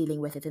tensions it's dealing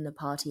with within the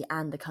party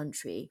and the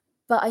country?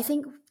 But I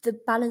think the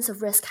balance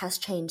of risk has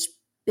changed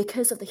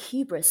because of the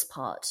hubris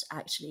part,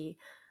 actually.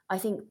 I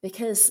think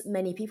because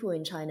many people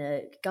in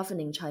China,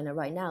 governing China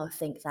right now,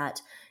 think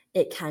that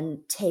it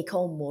can take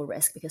on more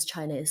risk because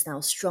China is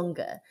now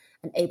stronger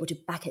and able to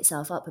back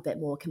itself up a bit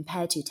more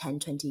compared to 10,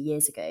 20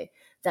 years ago,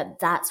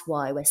 that's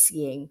why we're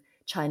seeing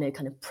China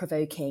kind of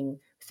provoking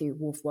through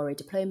wolf warrior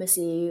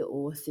diplomacy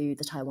or through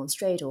the Taiwan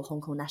Strait or Hong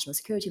Kong national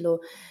security law.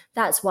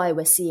 That's why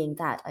we're seeing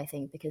that, I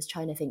think, because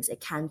China thinks it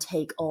can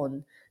take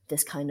on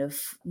this kind of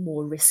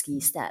more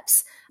risky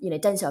steps. Deng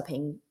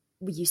Xiaoping,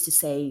 we used to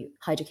say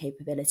hide your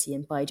capability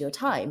and bide your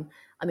time.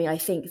 I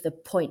think the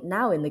point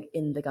now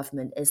in the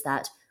government is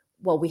that,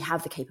 well, we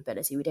have the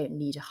capability. We don't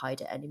need to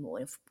hide it anymore.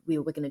 If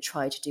we're going to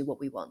try to do what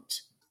we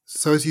want.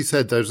 So as you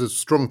said, there's a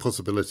strong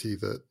possibility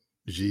that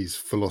Xi's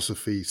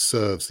philosophy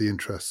serves the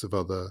interests of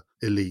other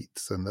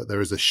elites and that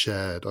there is a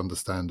shared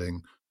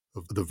understanding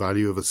of the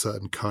value of a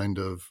certain kind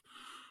of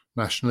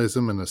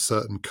nationalism and a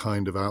certain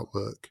kind of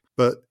outlook.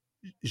 But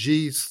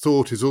Xi's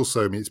thought is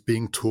also, it's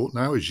being taught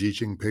now, is Xi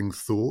Jinping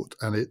thought,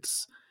 and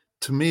it's,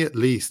 to me at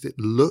least, it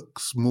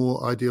looks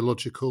more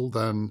ideological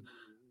than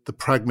the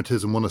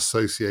pragmatism one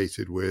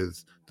associated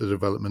with the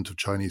development of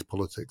Chinese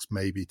politics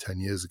maybe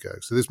 10 years ago.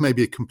 So this may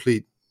be a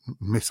complete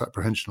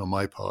misapprehension on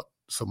my part,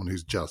 someone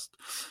who's just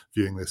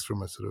viewing this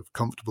from a sort of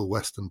comfortable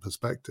Western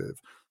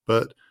perspective.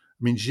 But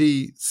I mean,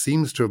 Xi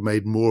seems to have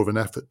made more of an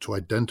effort to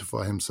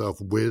identify himself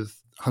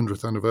with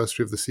 100th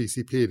anniversary of the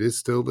CCP. It is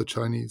still the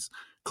Chinese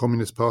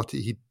Communist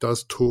Party. He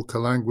does talk a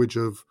language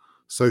of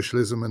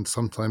socialism and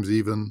sometimes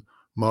even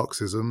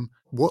Marxism.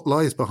 What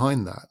lies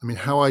behind that? I mean,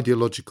 how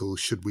ideological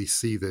should we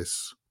see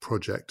this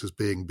project as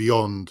being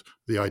beyond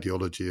the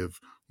ideology of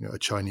a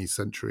Chinese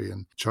century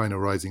and China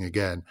rising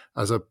again,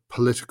 as a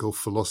political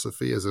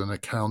philosophy, as an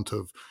account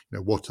of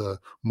what a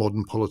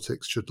modern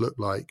politics should look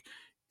like?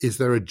 Is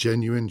there a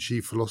genuine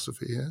Xi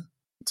philosophy here?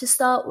 To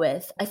start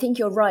with, I think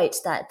you're right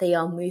that they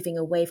are moving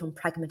away from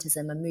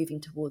pragmatism and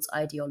moving towards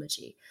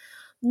ideology.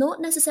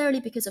 Not necessarily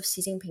because of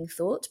Xi Jinping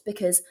thought,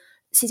 because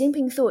Xi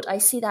Jinping thought, I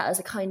see it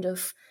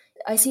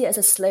as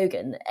a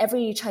slogan.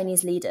 Every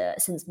Chinese leader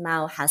since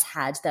Mao has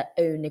had their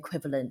own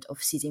equivalent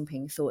of Xi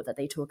Jinping thought that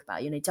they talk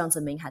about. Jiang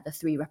Zemin had the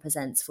 3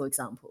 represents, for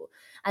example.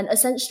 And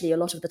essentially, a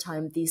lot of the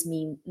time, these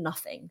mean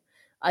nothing.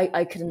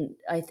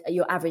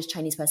 Your average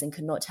Chinese person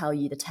could not tell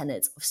you the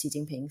tenets of Xi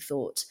Jinping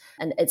thought,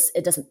 and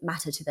it doesn't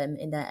matter to them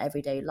in their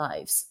everyday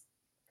lives.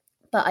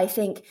 But I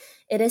think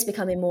it is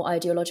becoming more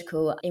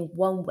ideological in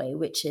one way,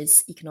 which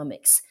is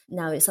economics.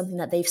 Now, it's something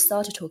that they've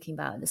started talking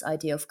about, this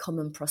idea of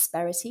common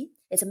prosperity.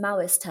 It's a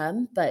Maoist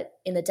term, but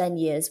in the 10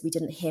 years, we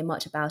didn't hear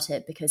much about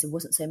it because it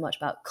wasn't so much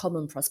about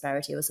common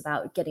prosperity. It was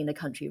about getting the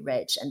country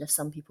rich. And if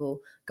some people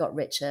got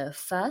richer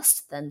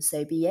first, then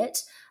so be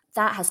it.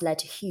 That has led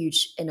to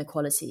huge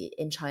inequality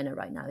in China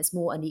right now. It's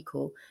more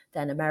unequal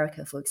than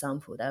America, for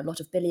example. There are a lot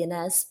of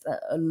billionaires,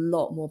 but a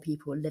lot more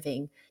people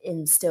living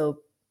in still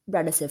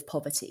relative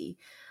poverty.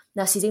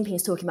 Now, Xi Jinping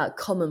is talking about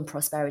common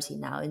prosperity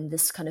now in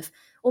this kind of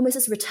almost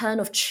this return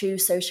of true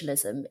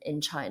socialism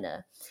in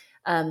China.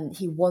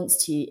 He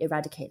wants to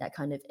eradicate that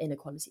kind of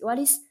inequality, or at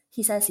least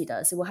he says he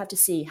does. So we'll have to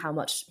see how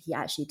much he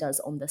actually does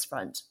on this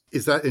front.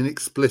 Is that in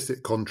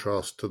explicit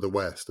contrast to the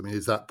West? I mean,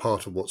 is that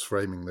part of what's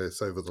framing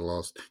this over the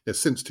last,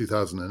 since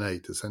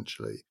 2008,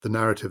 essentially? The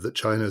narrative that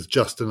China is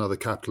just another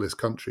capitalist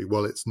country.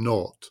 Well, it's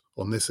not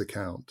on this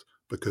account,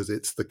 because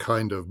it's the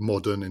kind of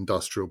modern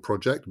industrial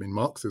project. I mean,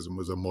 Marxism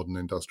was a modern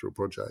industrial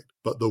project,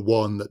 but the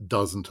one that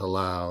doesn't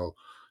allow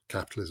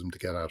capitalism to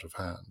get out of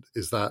hand.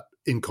 Is that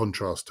in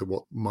contrast to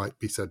what might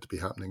be said to be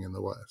happening in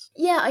the West?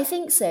 Yeah, I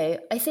think so.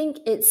 I think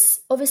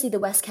it's obviously the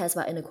West cares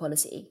about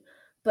inequality,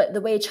 but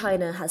the way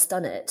China has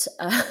done it,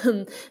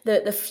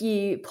 the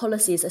few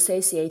policies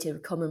associated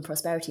with common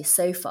prosperity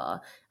so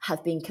far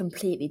have been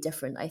completely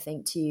different, I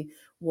think, to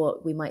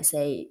what we might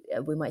see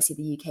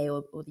the UK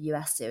or the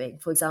US doing.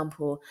 For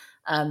example,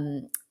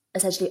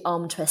 essentially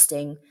arm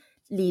twisting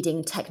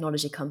leading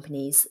technology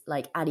companies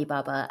like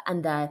Alibaba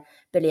and their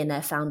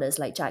billionaire founders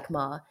like Jack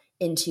Ma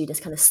into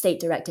this kind of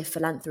state-directed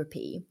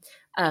philanthropy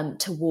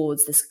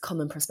towards this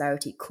common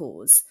prosperity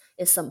cause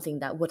is something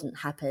that wouldn't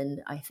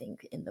happen, I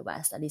think, in the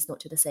West, at least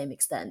not to the same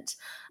extent.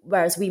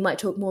 Whereas we might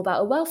talk more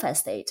about a welfare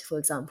state, for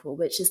example,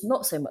 which is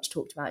not so much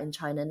talked about in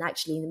China. And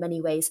actually, in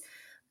many ways,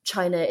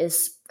 China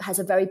has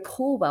a very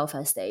poor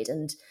welfare state.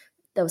 And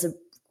there was a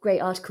great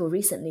article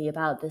recently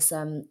about this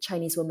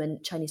Chinese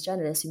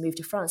journalist who moved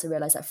to France and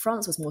realized that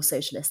France was more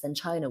socialist than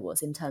China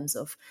was in terms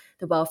of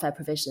the welfare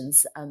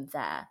provisions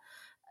there.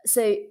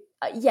 So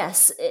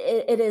yes,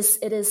 it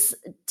is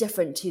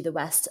different to the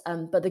West,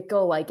 but the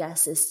goal, I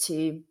guess, is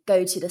to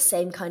go to the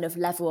same kind of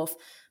level of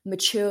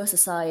mature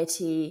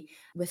society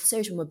with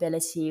social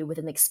mobility, with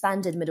an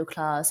expanded middle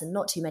class and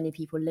not too many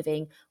people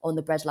living on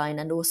the breadline,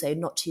 and also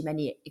not too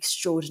many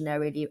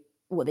extraordinarily,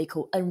 what they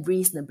call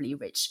unreasonably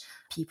rich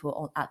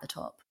people at the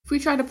top. If we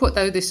try to put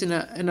this in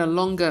a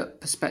longer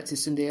perspective,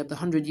 Cindy, of the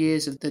 100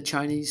 years of the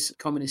Chinese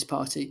Communist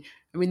Party,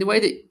 I mean, the way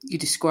that you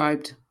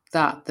described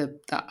that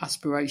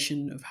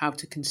aspiration of how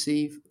to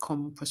conceive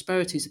common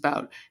prosperity is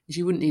about is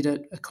you wouldn't need a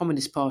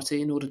communist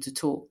party in order to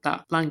talk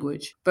that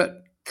language.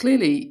 But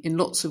clearly, in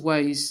lots of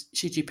ways,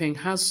 Xi Jinping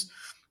has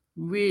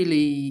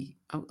really,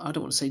 I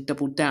don't want to say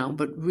doubled down,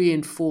 but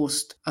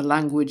reinforced a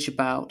language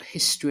about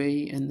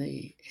history and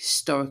the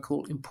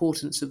historical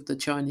importance of the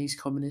Chinese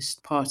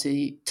Communist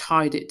Party,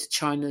 tied it to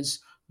China's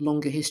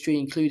longer history,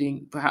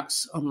 including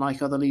perhaps,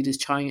 unlike other leaders,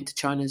 tying it to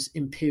China's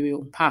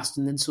imperial past,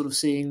 and then sort of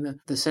seeing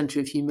the centre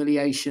of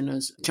humiliation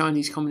as the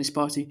Chinese Communist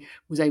Party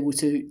was able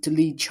to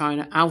lead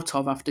China out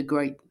of after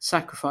great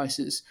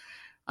sacrifices.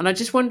 And I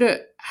just wonder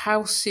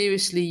how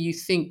seriously you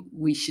think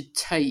we should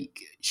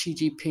take Xi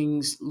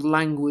Jinping's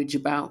language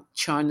about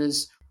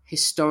China's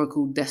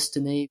historical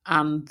destiny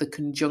and the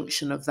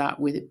conjunction of that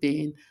with it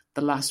being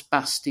the last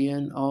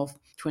bastion of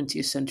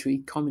 20th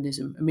century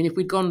communism. I mean, if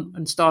we'd gone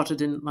and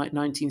started in like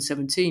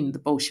 1917, the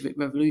Bolshevik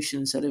Revolution,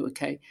 and said,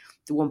 okay,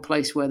 the one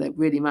place where that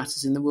really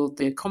matters in the world,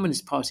 the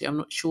Communist Party, I'm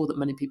not sure that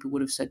many people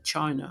would have said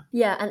China.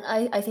 Yeah, and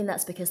I think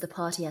that's because the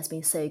party has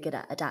been so good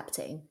at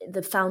adapting.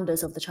 The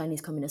founders of the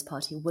Chinese Communist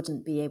Party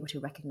wouldn't be able to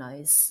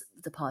recognize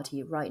the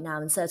party right now,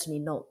 and certainly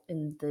not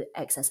in the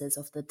excesses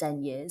of the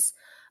 10 years.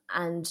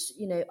 And,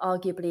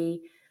 arguably,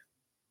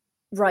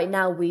 right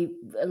now,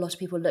 a lot of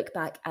people look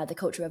back at the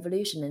Cultural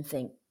Revolution and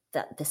think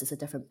that this is a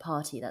different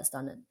party that's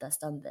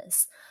done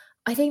this.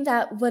 I think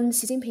that when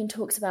Xi Jinping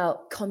talks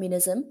about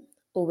communism,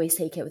 always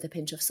take it with a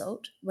pinch of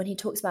salt. When he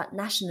talks about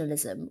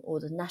nationalism or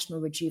the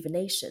national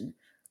rejuvenation,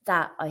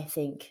 that I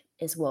think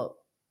is what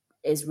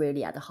is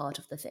really at the heart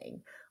of the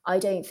thing. I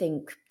don't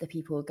think the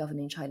people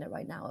governing China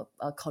right now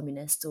are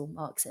communists or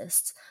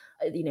Marxists.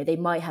 They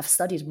might have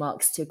studied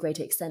Marx to a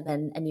greater extent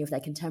than any of their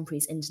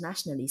contemporaries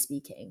internationally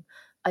speaking.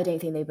 I don't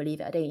think they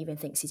believe it. I don't even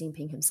think Xi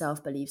Jinping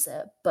himself believes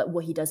it. But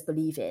what he does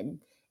believe in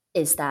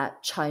is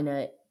that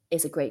China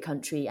is a great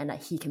country and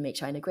that he can make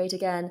China great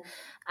again,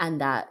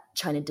 and that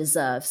China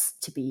deserves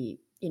to be,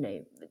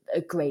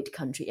 a great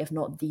country, if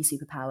not the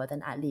superpower,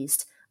 then at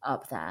least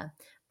up there.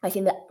 I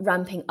think that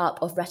ramping up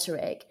of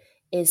rhetoric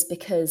is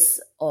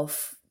because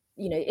of,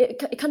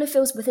 it kind of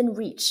feels within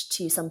reach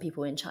to some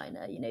people in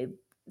China.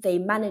 They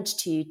managed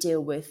to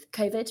deal with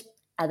COVID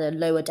at a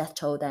lower death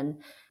toll than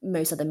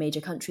most other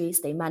major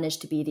countries. They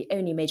managed to be the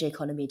only major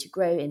economy to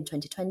grow in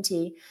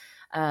 2020.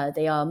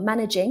 They are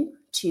managing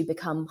to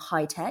become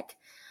high tech.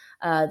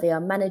 They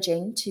are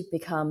managing to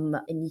become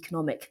an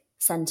economic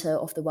center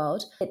of the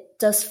world. It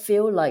does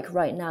feel like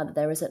right now that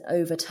there is an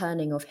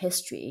overturning of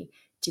history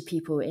to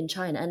people in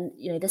China.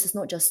 And, this is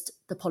not just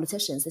the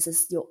politicians, this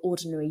is your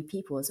ordinary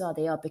people as well.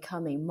 They are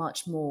becoming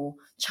much more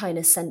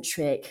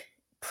China-centric,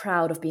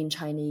 proud of being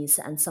Chinese,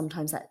 and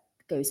sometimes that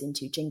goes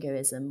into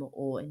jingoism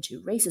or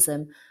into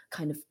racism,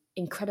 kind of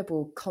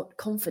incredible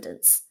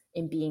confidence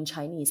in being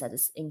Chinese that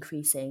is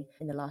increasing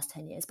in the last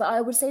 10 years. But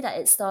I would say that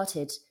it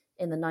started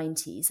in the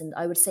 90s. And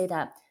I would say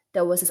that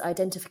there was this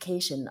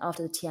identification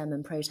after the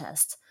Tiananmen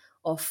protest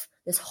of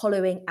this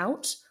hollowing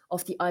out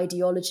of the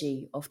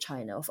ideology of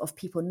China, of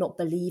people not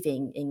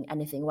believing in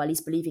anything, or at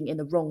least believing in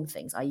the wrong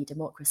things, i.e.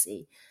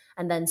 democracy.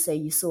 And then so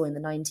you saw in the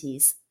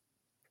 90s,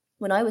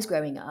 when I was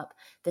growing up,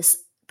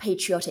 this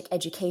patriotic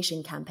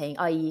education campaign,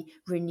 i.e.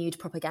 renewed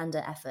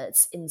propaganda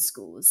efforts in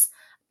schools,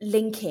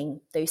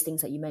 linking those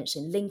things that you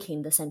mentioned,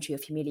 linking the century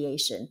of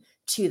humiliation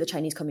to the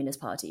Chinese Communist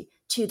Party,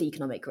 to the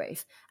economic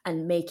growth,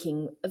 and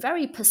making a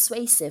very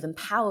persuasive and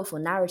powerful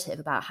narrative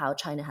about how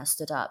China has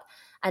stood up.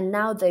 And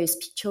now those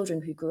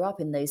children who grew up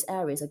in those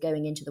areas are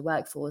going into the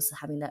workforce,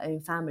 having their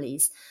own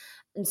families.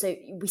 And so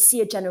we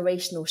see a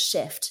generational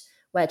shift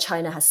where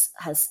China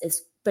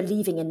is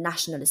believing in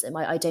nationalism.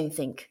 I don't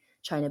think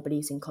China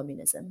believes in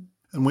communism.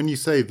 And when you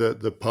say that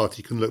the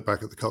party can look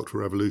back at the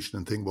Cultural Revolution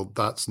and think, well,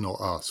 that's not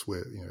us,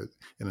 we're,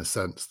 in a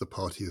sense, the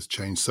party has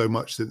changed so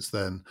much since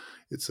then.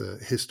 It's a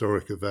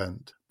historic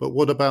event. But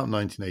what about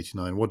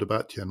 1989? What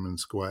about Tiananmen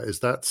Square? Is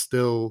that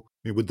still,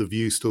 would the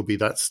view still be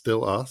that's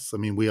still us? I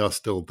mean, we are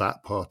still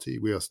that party.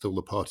 We are still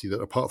the party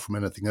that, apart from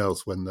anything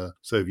else, when the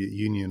Soviet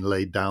Union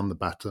laid down the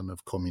baton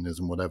of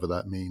communism, whatever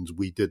that means,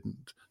 we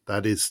didn't.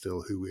 That is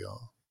still who we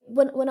are.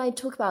 When I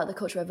talk about the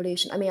Cultural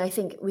Revolution, I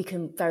think we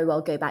can very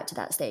well go back to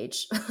that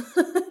stage.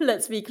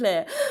 Let's be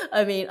clear.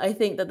 I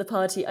think that the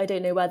party, I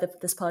don't know where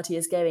this party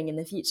is going in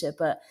the future,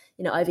 but,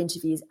 I've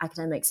interviewed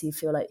academics who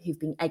feel like who've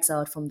been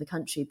exiled from the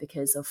country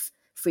because of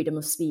freedom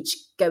of speech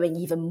going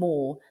even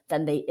more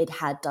than it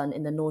had done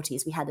in the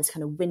noughties. We had this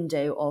kind of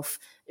window of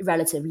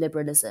relative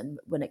liberalism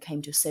when it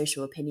came to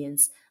social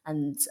opinions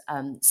and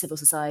civil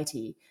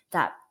society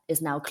that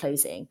is now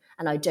closing.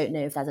 And I don't know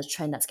if that's a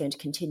trend that's going to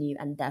continue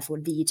and therefore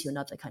lead to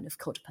another kind of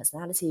cult of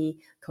personality,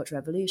 cultural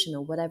revolution,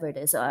 or whatever it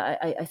is. So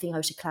I think I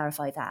should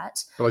clarify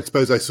that. Well, I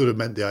suppose I sort of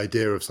meant the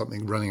idea of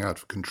something running out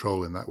of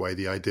control in that way,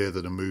 the idea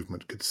that a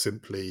movement could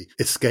simply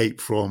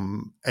escape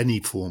from any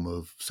form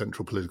of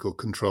central political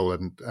control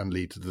and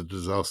lead to the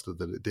disaster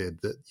that it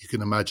did. That you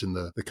can imagine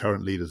the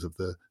current leaders of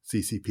the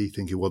CCP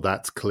thinking, well,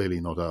 that's clearly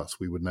not us.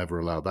 We would never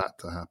allow that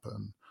to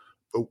happen.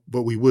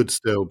 But we would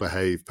still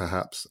behave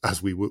perhaps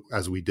as we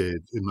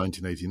did in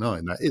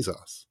 1989. That is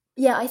us.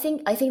 Yeah, I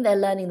think they're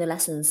learning the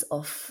lessons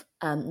of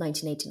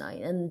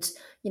 1989. And,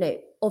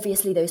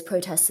 obviously those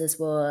protesters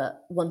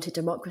wanted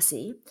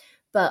democracy,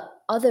 but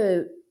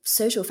other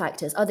social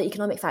factors, other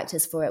economic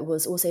factors for it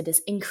was also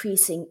this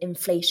increasing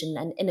inflation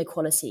and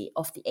inequality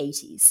of the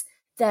 80s.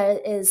 There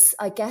is,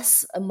 I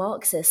guess, a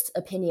Marxist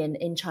opinion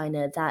in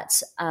China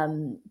that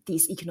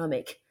these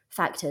economic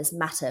factors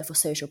matter for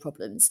social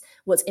problems.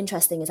 What's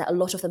interesting is that a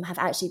lot of them have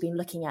actually been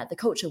looking at the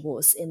culture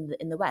wars in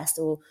the West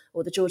or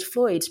the George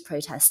Floyd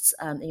protests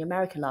in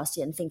America last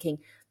year and thinking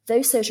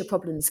those social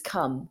problems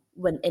come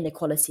when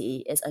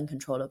inequality is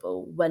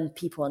uncontrollable, when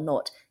people are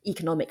not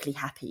economically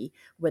happy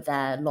with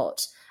their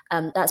lot.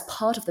 That's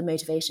part of the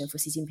motivation for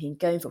Xi Jinping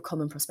going for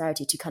common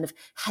prosperity, to kind of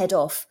head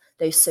off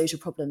those social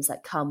problems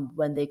that come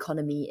when the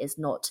economy is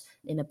not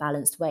in a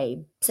balanced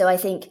way. So I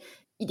think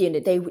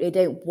they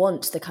don't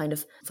want the kind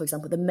of, for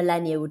example, the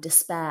millennial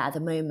despair at the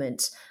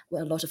moment,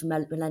 where a lot of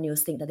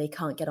millennials think that they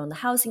can't get on the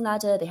housing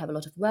ladder, they have a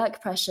lot of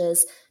work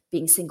pressures,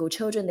 being single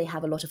children, they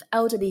have a lot of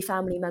elderly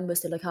family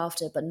members to look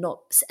after, but not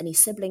any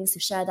siblings to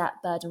share that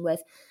burden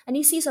with. And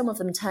you see some of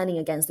them turning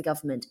against the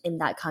government in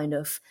that kind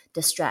of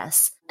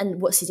distress.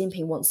 And what Xi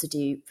Jinping wants to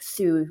do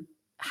through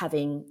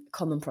having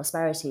common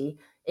prosperity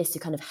is to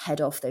kind of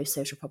head off those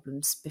social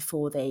problems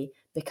before they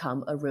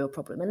become a real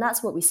problem. And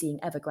that's what we see in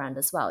Evergrande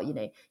as well,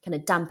 kind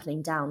of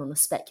dampening down on a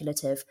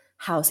speculative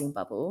housing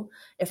bubble.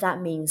 If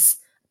that means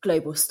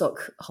global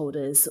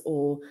stockholders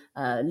or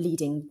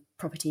leading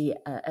property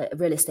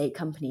real estate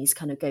companies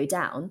kind of go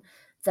down,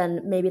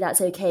 then maybe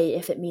that's okay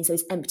if it means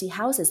those empty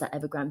houses that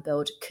Evergrande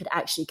build could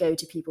actually go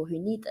to people who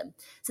need them.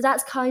 So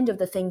that's kind of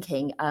the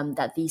thinking,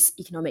 that these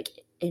economic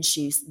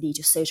issues lead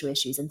to social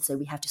issues, and so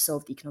we have to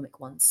solve the economic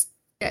ones.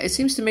 Yeah, it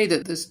seems to me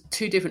that there's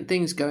two different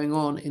things going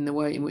on in the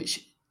way in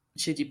which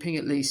Xi Jinping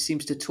at least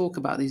seems to talk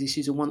about these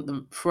issues and want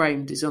them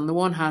framed. Is on the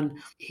one hand,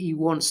 he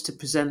wants to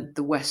present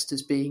the West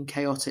as being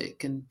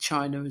chaotic and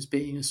China as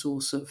being a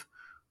source of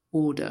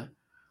order.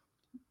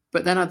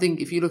 But then I think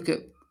if you look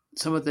at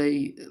some of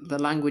the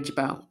language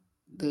about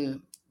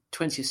the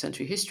 20th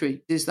century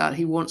history, is that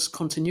he wants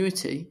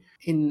continuity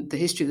in the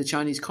history of the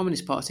Chinese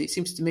Communist Party. It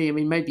seems to me, I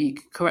mean, maybe you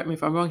can correct me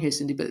if I'm wrong here,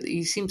 Cindy, but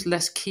he seems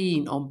less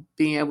keen on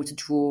being able to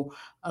draw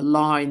a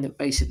line that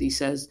basically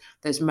says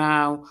there's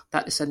Mao,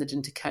 that descended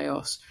into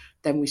chaos,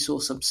 then we saw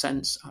some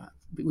sense,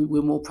 we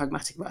were more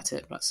pragmatic about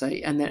it, let's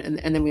say, and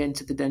then we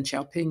entered the Deng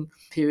Xiaoping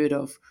period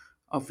of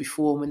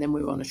reform, and then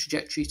we were on a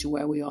trajectory to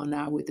where we are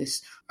now with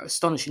this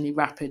astonishingly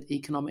rapid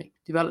economic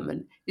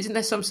development. Isn't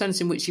there some sense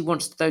in which he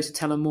wants those to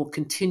tell a more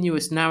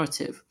continuous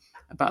narrative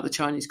about the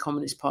Chinese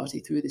Communist Party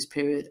through this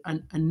period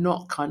and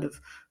not kind of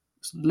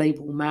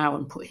label Mao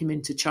and put him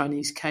into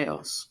Chinese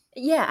chaos?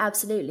 Yeah,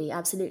 absolutely.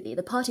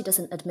 The party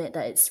doesn't admit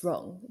that it's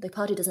wrong. The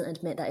party doesn't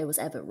admit that it was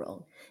ever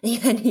wrong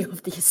in any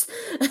of these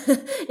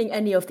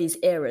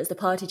eras. The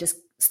party just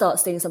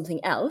starts doing something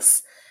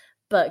else,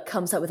 but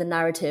comes up with a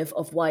narrative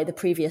of why the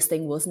previous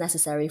thing was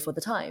necessary for the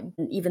time.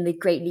 And even the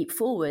Great Leap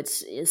Forward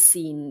is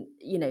seen,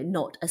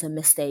 not as a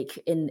mistake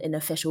in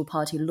official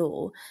party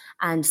law.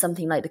 And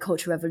something like the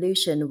Cultural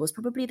Revolution was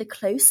probably the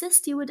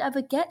closest you would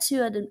ever get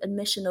to an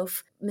admission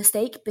of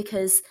mistake,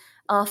 because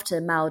after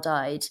Mao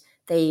died,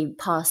 they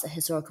passed a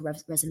historical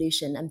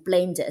resolution and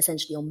blamed it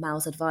essentially on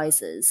Mao's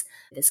advisors,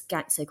 this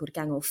so-called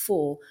Gang of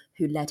Four,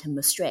 who led him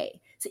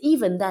astray. So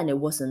even then, it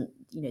wasn't,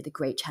 the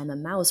great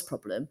Chairman Mao's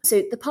problem.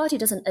 So the party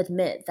doesn't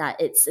admit that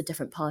it's a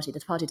different party. The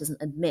party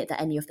doesn't admit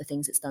that any of the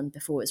things it's done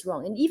before is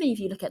wrong. And even if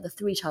you look at the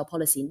three-child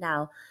policy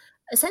now,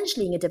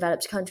 essentially in a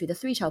developed country, the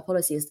three-child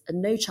policy is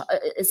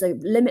a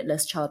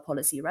limitless child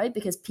policy, right?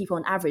 Because people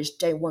on average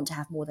don't want to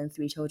have more than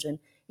 3 children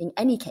in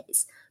any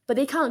case. But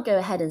they can't go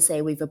ahead and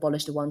say we've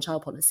abolished the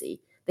one-child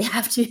policy. They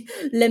have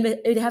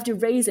to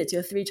raise it to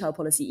a 3-child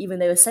policy, even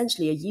though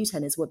essentially a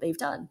U-turn is what they've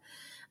done.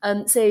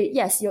 So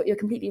yes, you're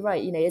completely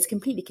right. It's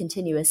completely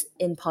continuous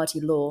in party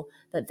law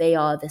that they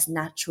are this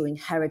natural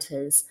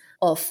inheritors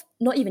of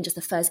not even just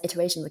the first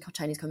iteration of the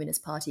Chinese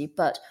Communist Party,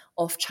 but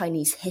of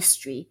Chinese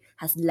history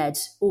has led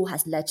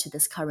to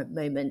this current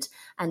moment,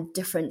 and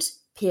different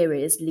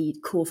periods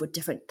call for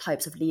different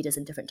types of leaders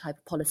and different type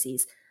of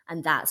policies.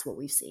 And that's what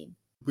we've seen.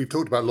 We've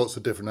talked about lots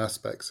of different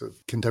aspects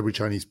of contemporary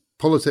Chinese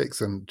politics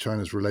and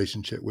China's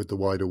relationship with the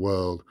wider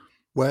world.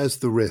 Where's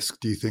the risk,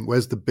 do you think?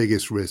 Where's the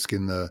biggest risk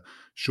in the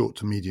short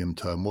to medium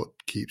term? What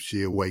keeps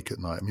Xi awake at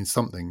night? I mean,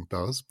 something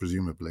does,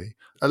 presumably.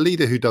 A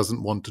leader who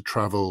doesn't want to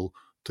travel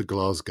to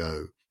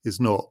Glasgow is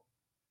not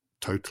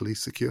totally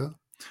secure.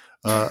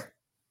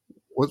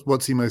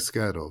 What's he most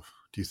scared of,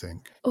 do you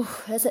think?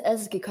 Oh, that's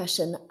a good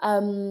question.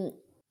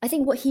 I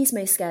think what he's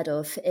most scared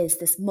of is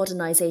this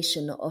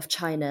modernization of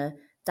China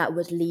that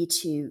would lead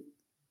to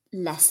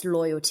less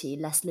loyalty,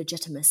 less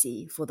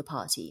legitimacy for the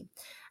party.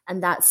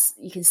 And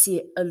you can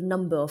see a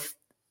number of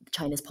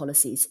China's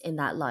policies in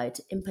that light,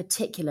 in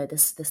particular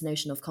this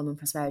notion of common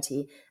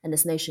prosperity and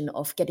this notion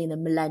of getting the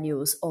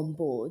millennials on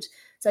board.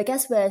 So I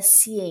guess we're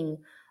seeing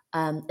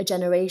a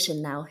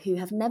generation now who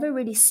have never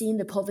really seen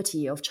the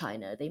poverty of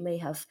China. They may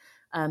have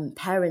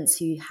parents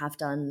who have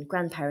done,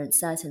 grandparents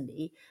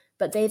certainly,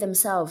 but they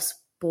themselves,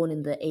 born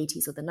in the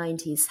 80s or the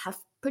 90s, have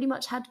pretty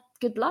much had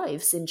good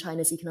lives in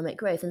China's economic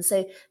growth. And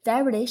so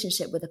their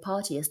relationship with the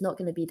party is not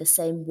going to be the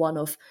same one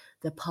of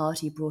the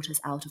party brought us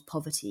out of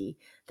poverty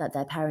that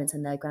their parents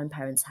and their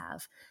grandparents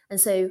have.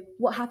 And so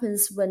what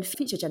happens when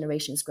future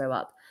generations grow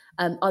up?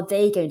 Are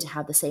they going to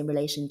have the same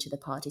relation to the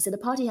party? So the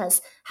party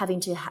has having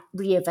to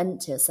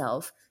reinvent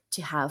itself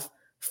to have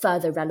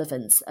further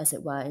relevance, as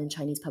it were, in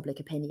Chinese public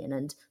opinion.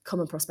 And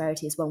common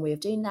prosperity is one way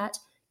of doing that.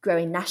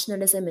 Growing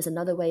nationalism is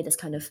another way. That's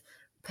kind of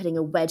putting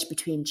a wedge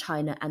between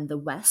China and the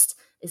West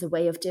is a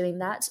way of doing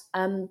that.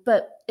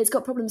 But it's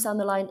got problems down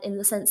the line in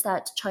the sense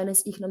that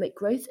China's economic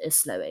growth is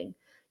slowing.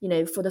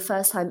 For the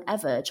first time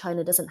ever,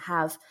 China doesn't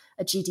have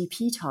a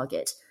GDP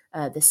target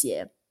this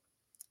year.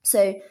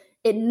 So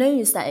it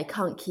knows that it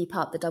can't keep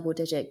up the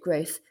double-digit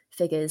growth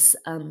figures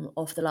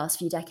of the last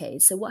few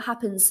decades. So what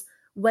happens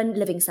when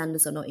living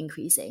standards are not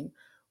increasing,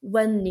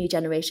 when new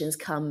generations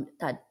come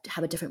that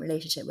have a different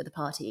relationship with the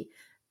party,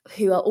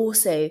 who are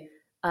also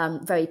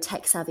very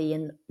tech savvy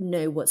and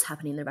know what's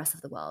happening in the rest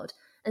of the world?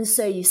 And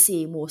so you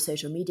see more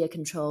social media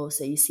control,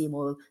 so you see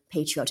more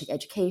patriotic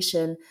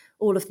education,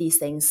 all of these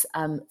things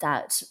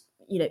that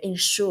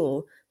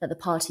ensure that the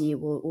party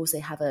will also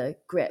have a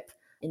grip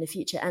in the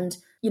future. And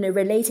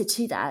related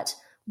to that,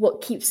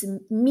 what keeps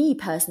me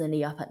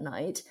personally up at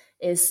night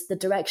is the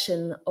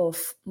direction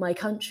of my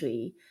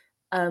country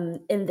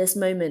in this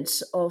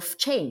moment of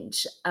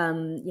change.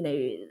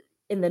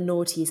 In the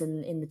noughties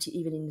and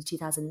even in the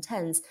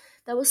 2010s,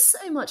 there was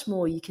so much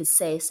more you could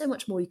say, so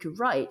much more you could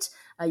write.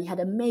 You had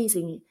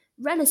amazing,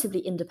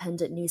 relatively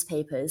independent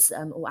newspapers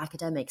or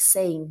academics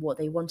saying what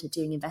they wanted,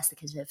 doing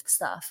investigative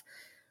stuff.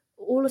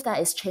 All of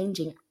that is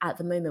changing at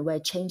the moment. We're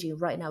changing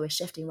right now, we're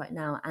shifting right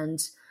now. And,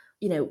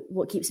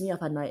 what keeps me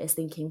up at night is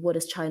thinking, what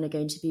is China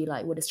going to be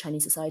like? What is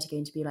Chinese society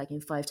going to be like in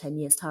 5-10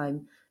 years'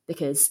 time?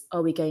 Because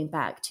are we going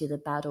back to the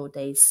bad old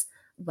days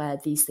where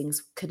these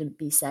things couldn't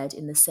be said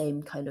in the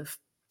same kind of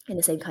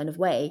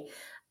way?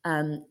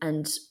 I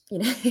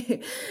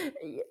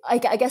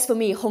guess for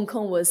me, Hong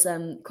Kong was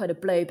quite a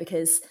blow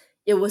because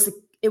it was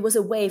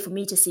a way for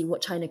me to see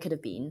what China could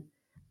have been,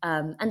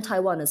 and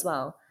Taiwan as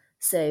well.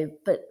 So,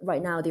 but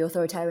right now the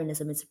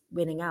authoritarianism is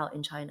winning out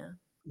in China.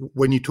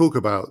 When you talk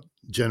about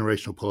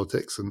generational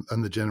politics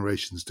and the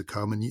generations to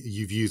come, and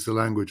you've used the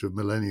language of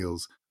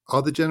millennials,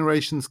 are the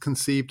generations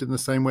conceived in the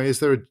same way? Is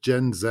there a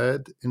Gen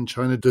Z in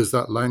China? Does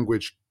that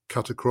language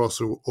cut across,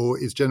 or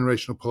is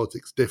generational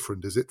politics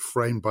different? Is it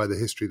framed by the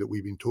history that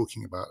we've been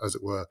talking about, as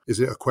it were? Is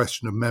it a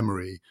question of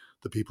memory,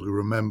 the people who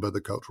remember the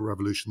Cultural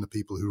Revolution, the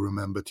people who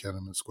remember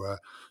Tiananmen Square,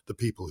 the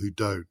people who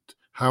don't?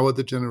 How are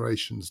the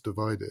generations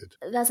divided?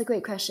 That's a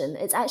great question.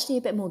 It's actually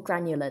a bit more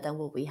granular than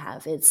what we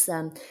have. It's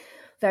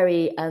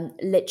very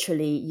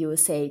literally, you will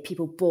say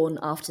people born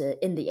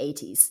in the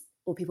 80s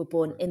or people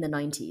born in the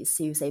 90s.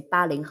 So you say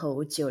 80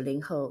后, 90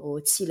后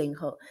or 70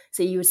后.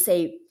 So you would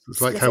say... It's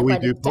like how we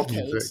do pop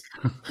music.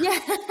 Yeah.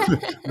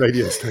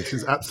 Radio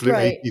stations, absolute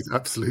right. 80s,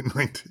 absolute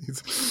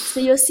 90s. So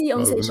you'll see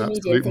on social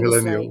media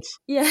things like,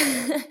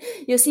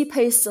 you'll see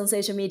posts on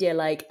social media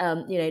like,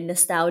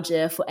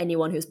 nostalgia for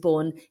anyone who's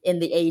born in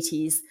the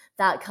 80s,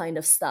 that kind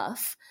of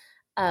stuff.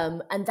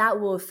 And that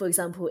will, for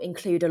example,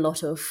 include a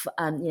lot of,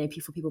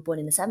 people born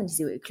in the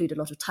 70s, it would include a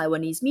lot of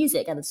Taiwanese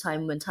music at the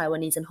time when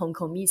Taiwanese and Hong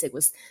Kong music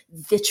was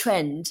the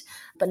trend.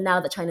 But now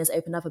that China's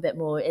opened up a bit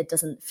more, it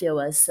doesn't feel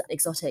as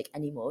exotic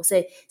anymore.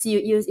 So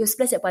you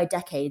split it by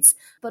decades.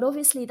 But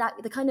obviously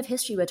the kind of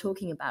history we're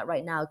talking about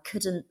right now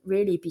couldn't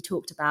really be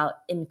talked about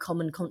in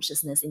common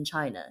consciousness in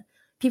China.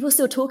 People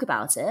still talk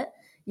about it.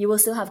 You will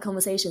still have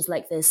conversations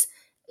like this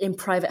in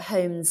private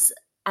homes,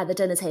 at the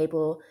dinner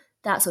table,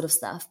 that sort of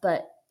stuff.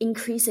 But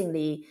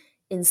increasingly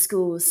in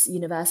schools,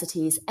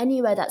 universities,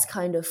 anywhere that's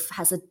kind of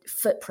has a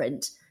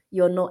footprint,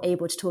 you're not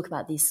able to talk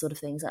about these sort of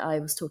things. I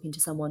was talking to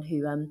someone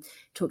who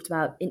talked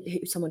about,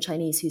 someone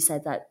Chinese who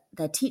said that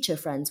their teacher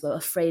friends were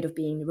afraid of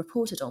being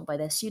reported on by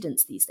their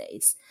students these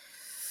days.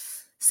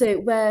 So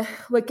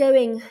we're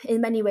going,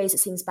 in many ways, it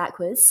seems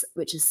backwards,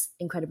 which is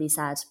incredibly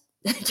sad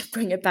to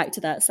bring it back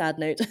to that sad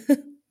note.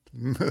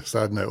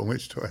 Sad note on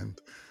which to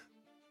end.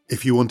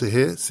 If you want to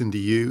hear Cindy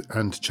Yu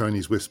and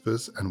Chinese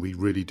Whispers, and we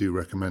really do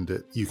recommend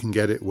it, you can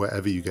get it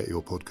wherever you get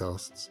your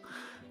podcasts.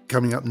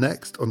 Coming up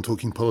next on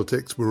Talking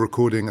Politics, we're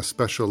recording a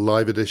special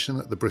live edition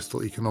at the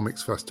Bristol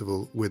Economics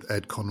Festival with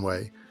Ed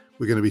Conway.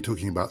 We're going to be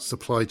talking about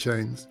supply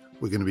chains,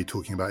 we're going to be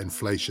talking about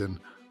inflation,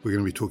 we're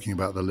going to be talking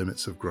about the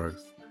limits of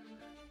growth.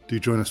 Do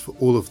join us for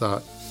all of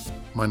that.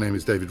 My name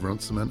is David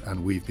Runciman,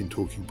 and we've been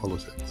talking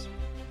politics.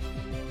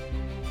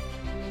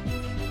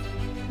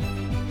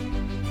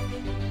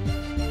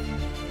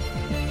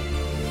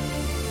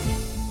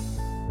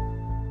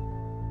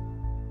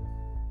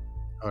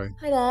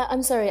 Hi there.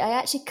 I'm sorry. I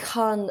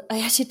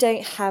actually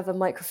don't have a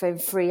microphone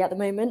free at the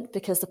moment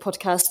because the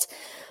podcast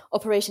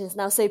operation is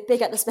now so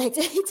big at the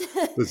Spectator.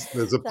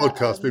 There's a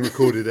podcast being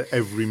recorded at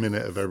every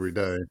minute of every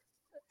day.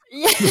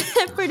 Yeah,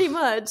 pretty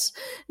much.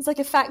 It's like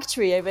a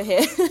factory over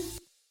here.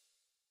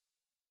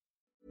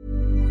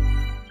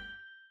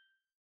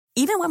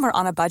 Even when we're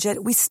on a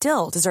budget, we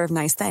still deserve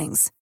nice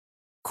things.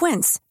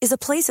 Quince is a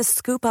place to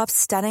scoop up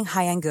stunning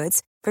high-end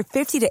goods for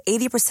 50 to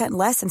 80%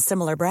 less than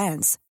similar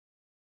brands.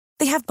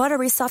 They have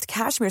buttery soft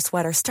cashmere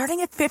sweaters starting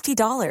at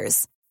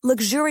 $50,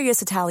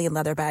 luxurious Italian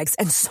leather bags,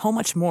 and so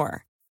much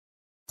more.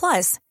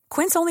 Plus,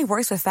 Quince only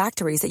works with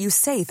factories that use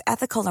safe,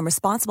 ethical, and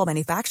responsible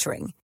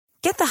manufacturing.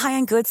 Get the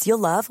high-end goods you'll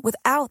love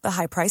without the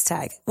high price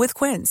tag with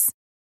Quince.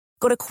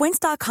 Go to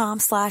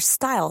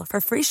quince.com/style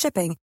for free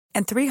shipping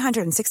and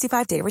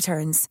 365-day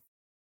returns.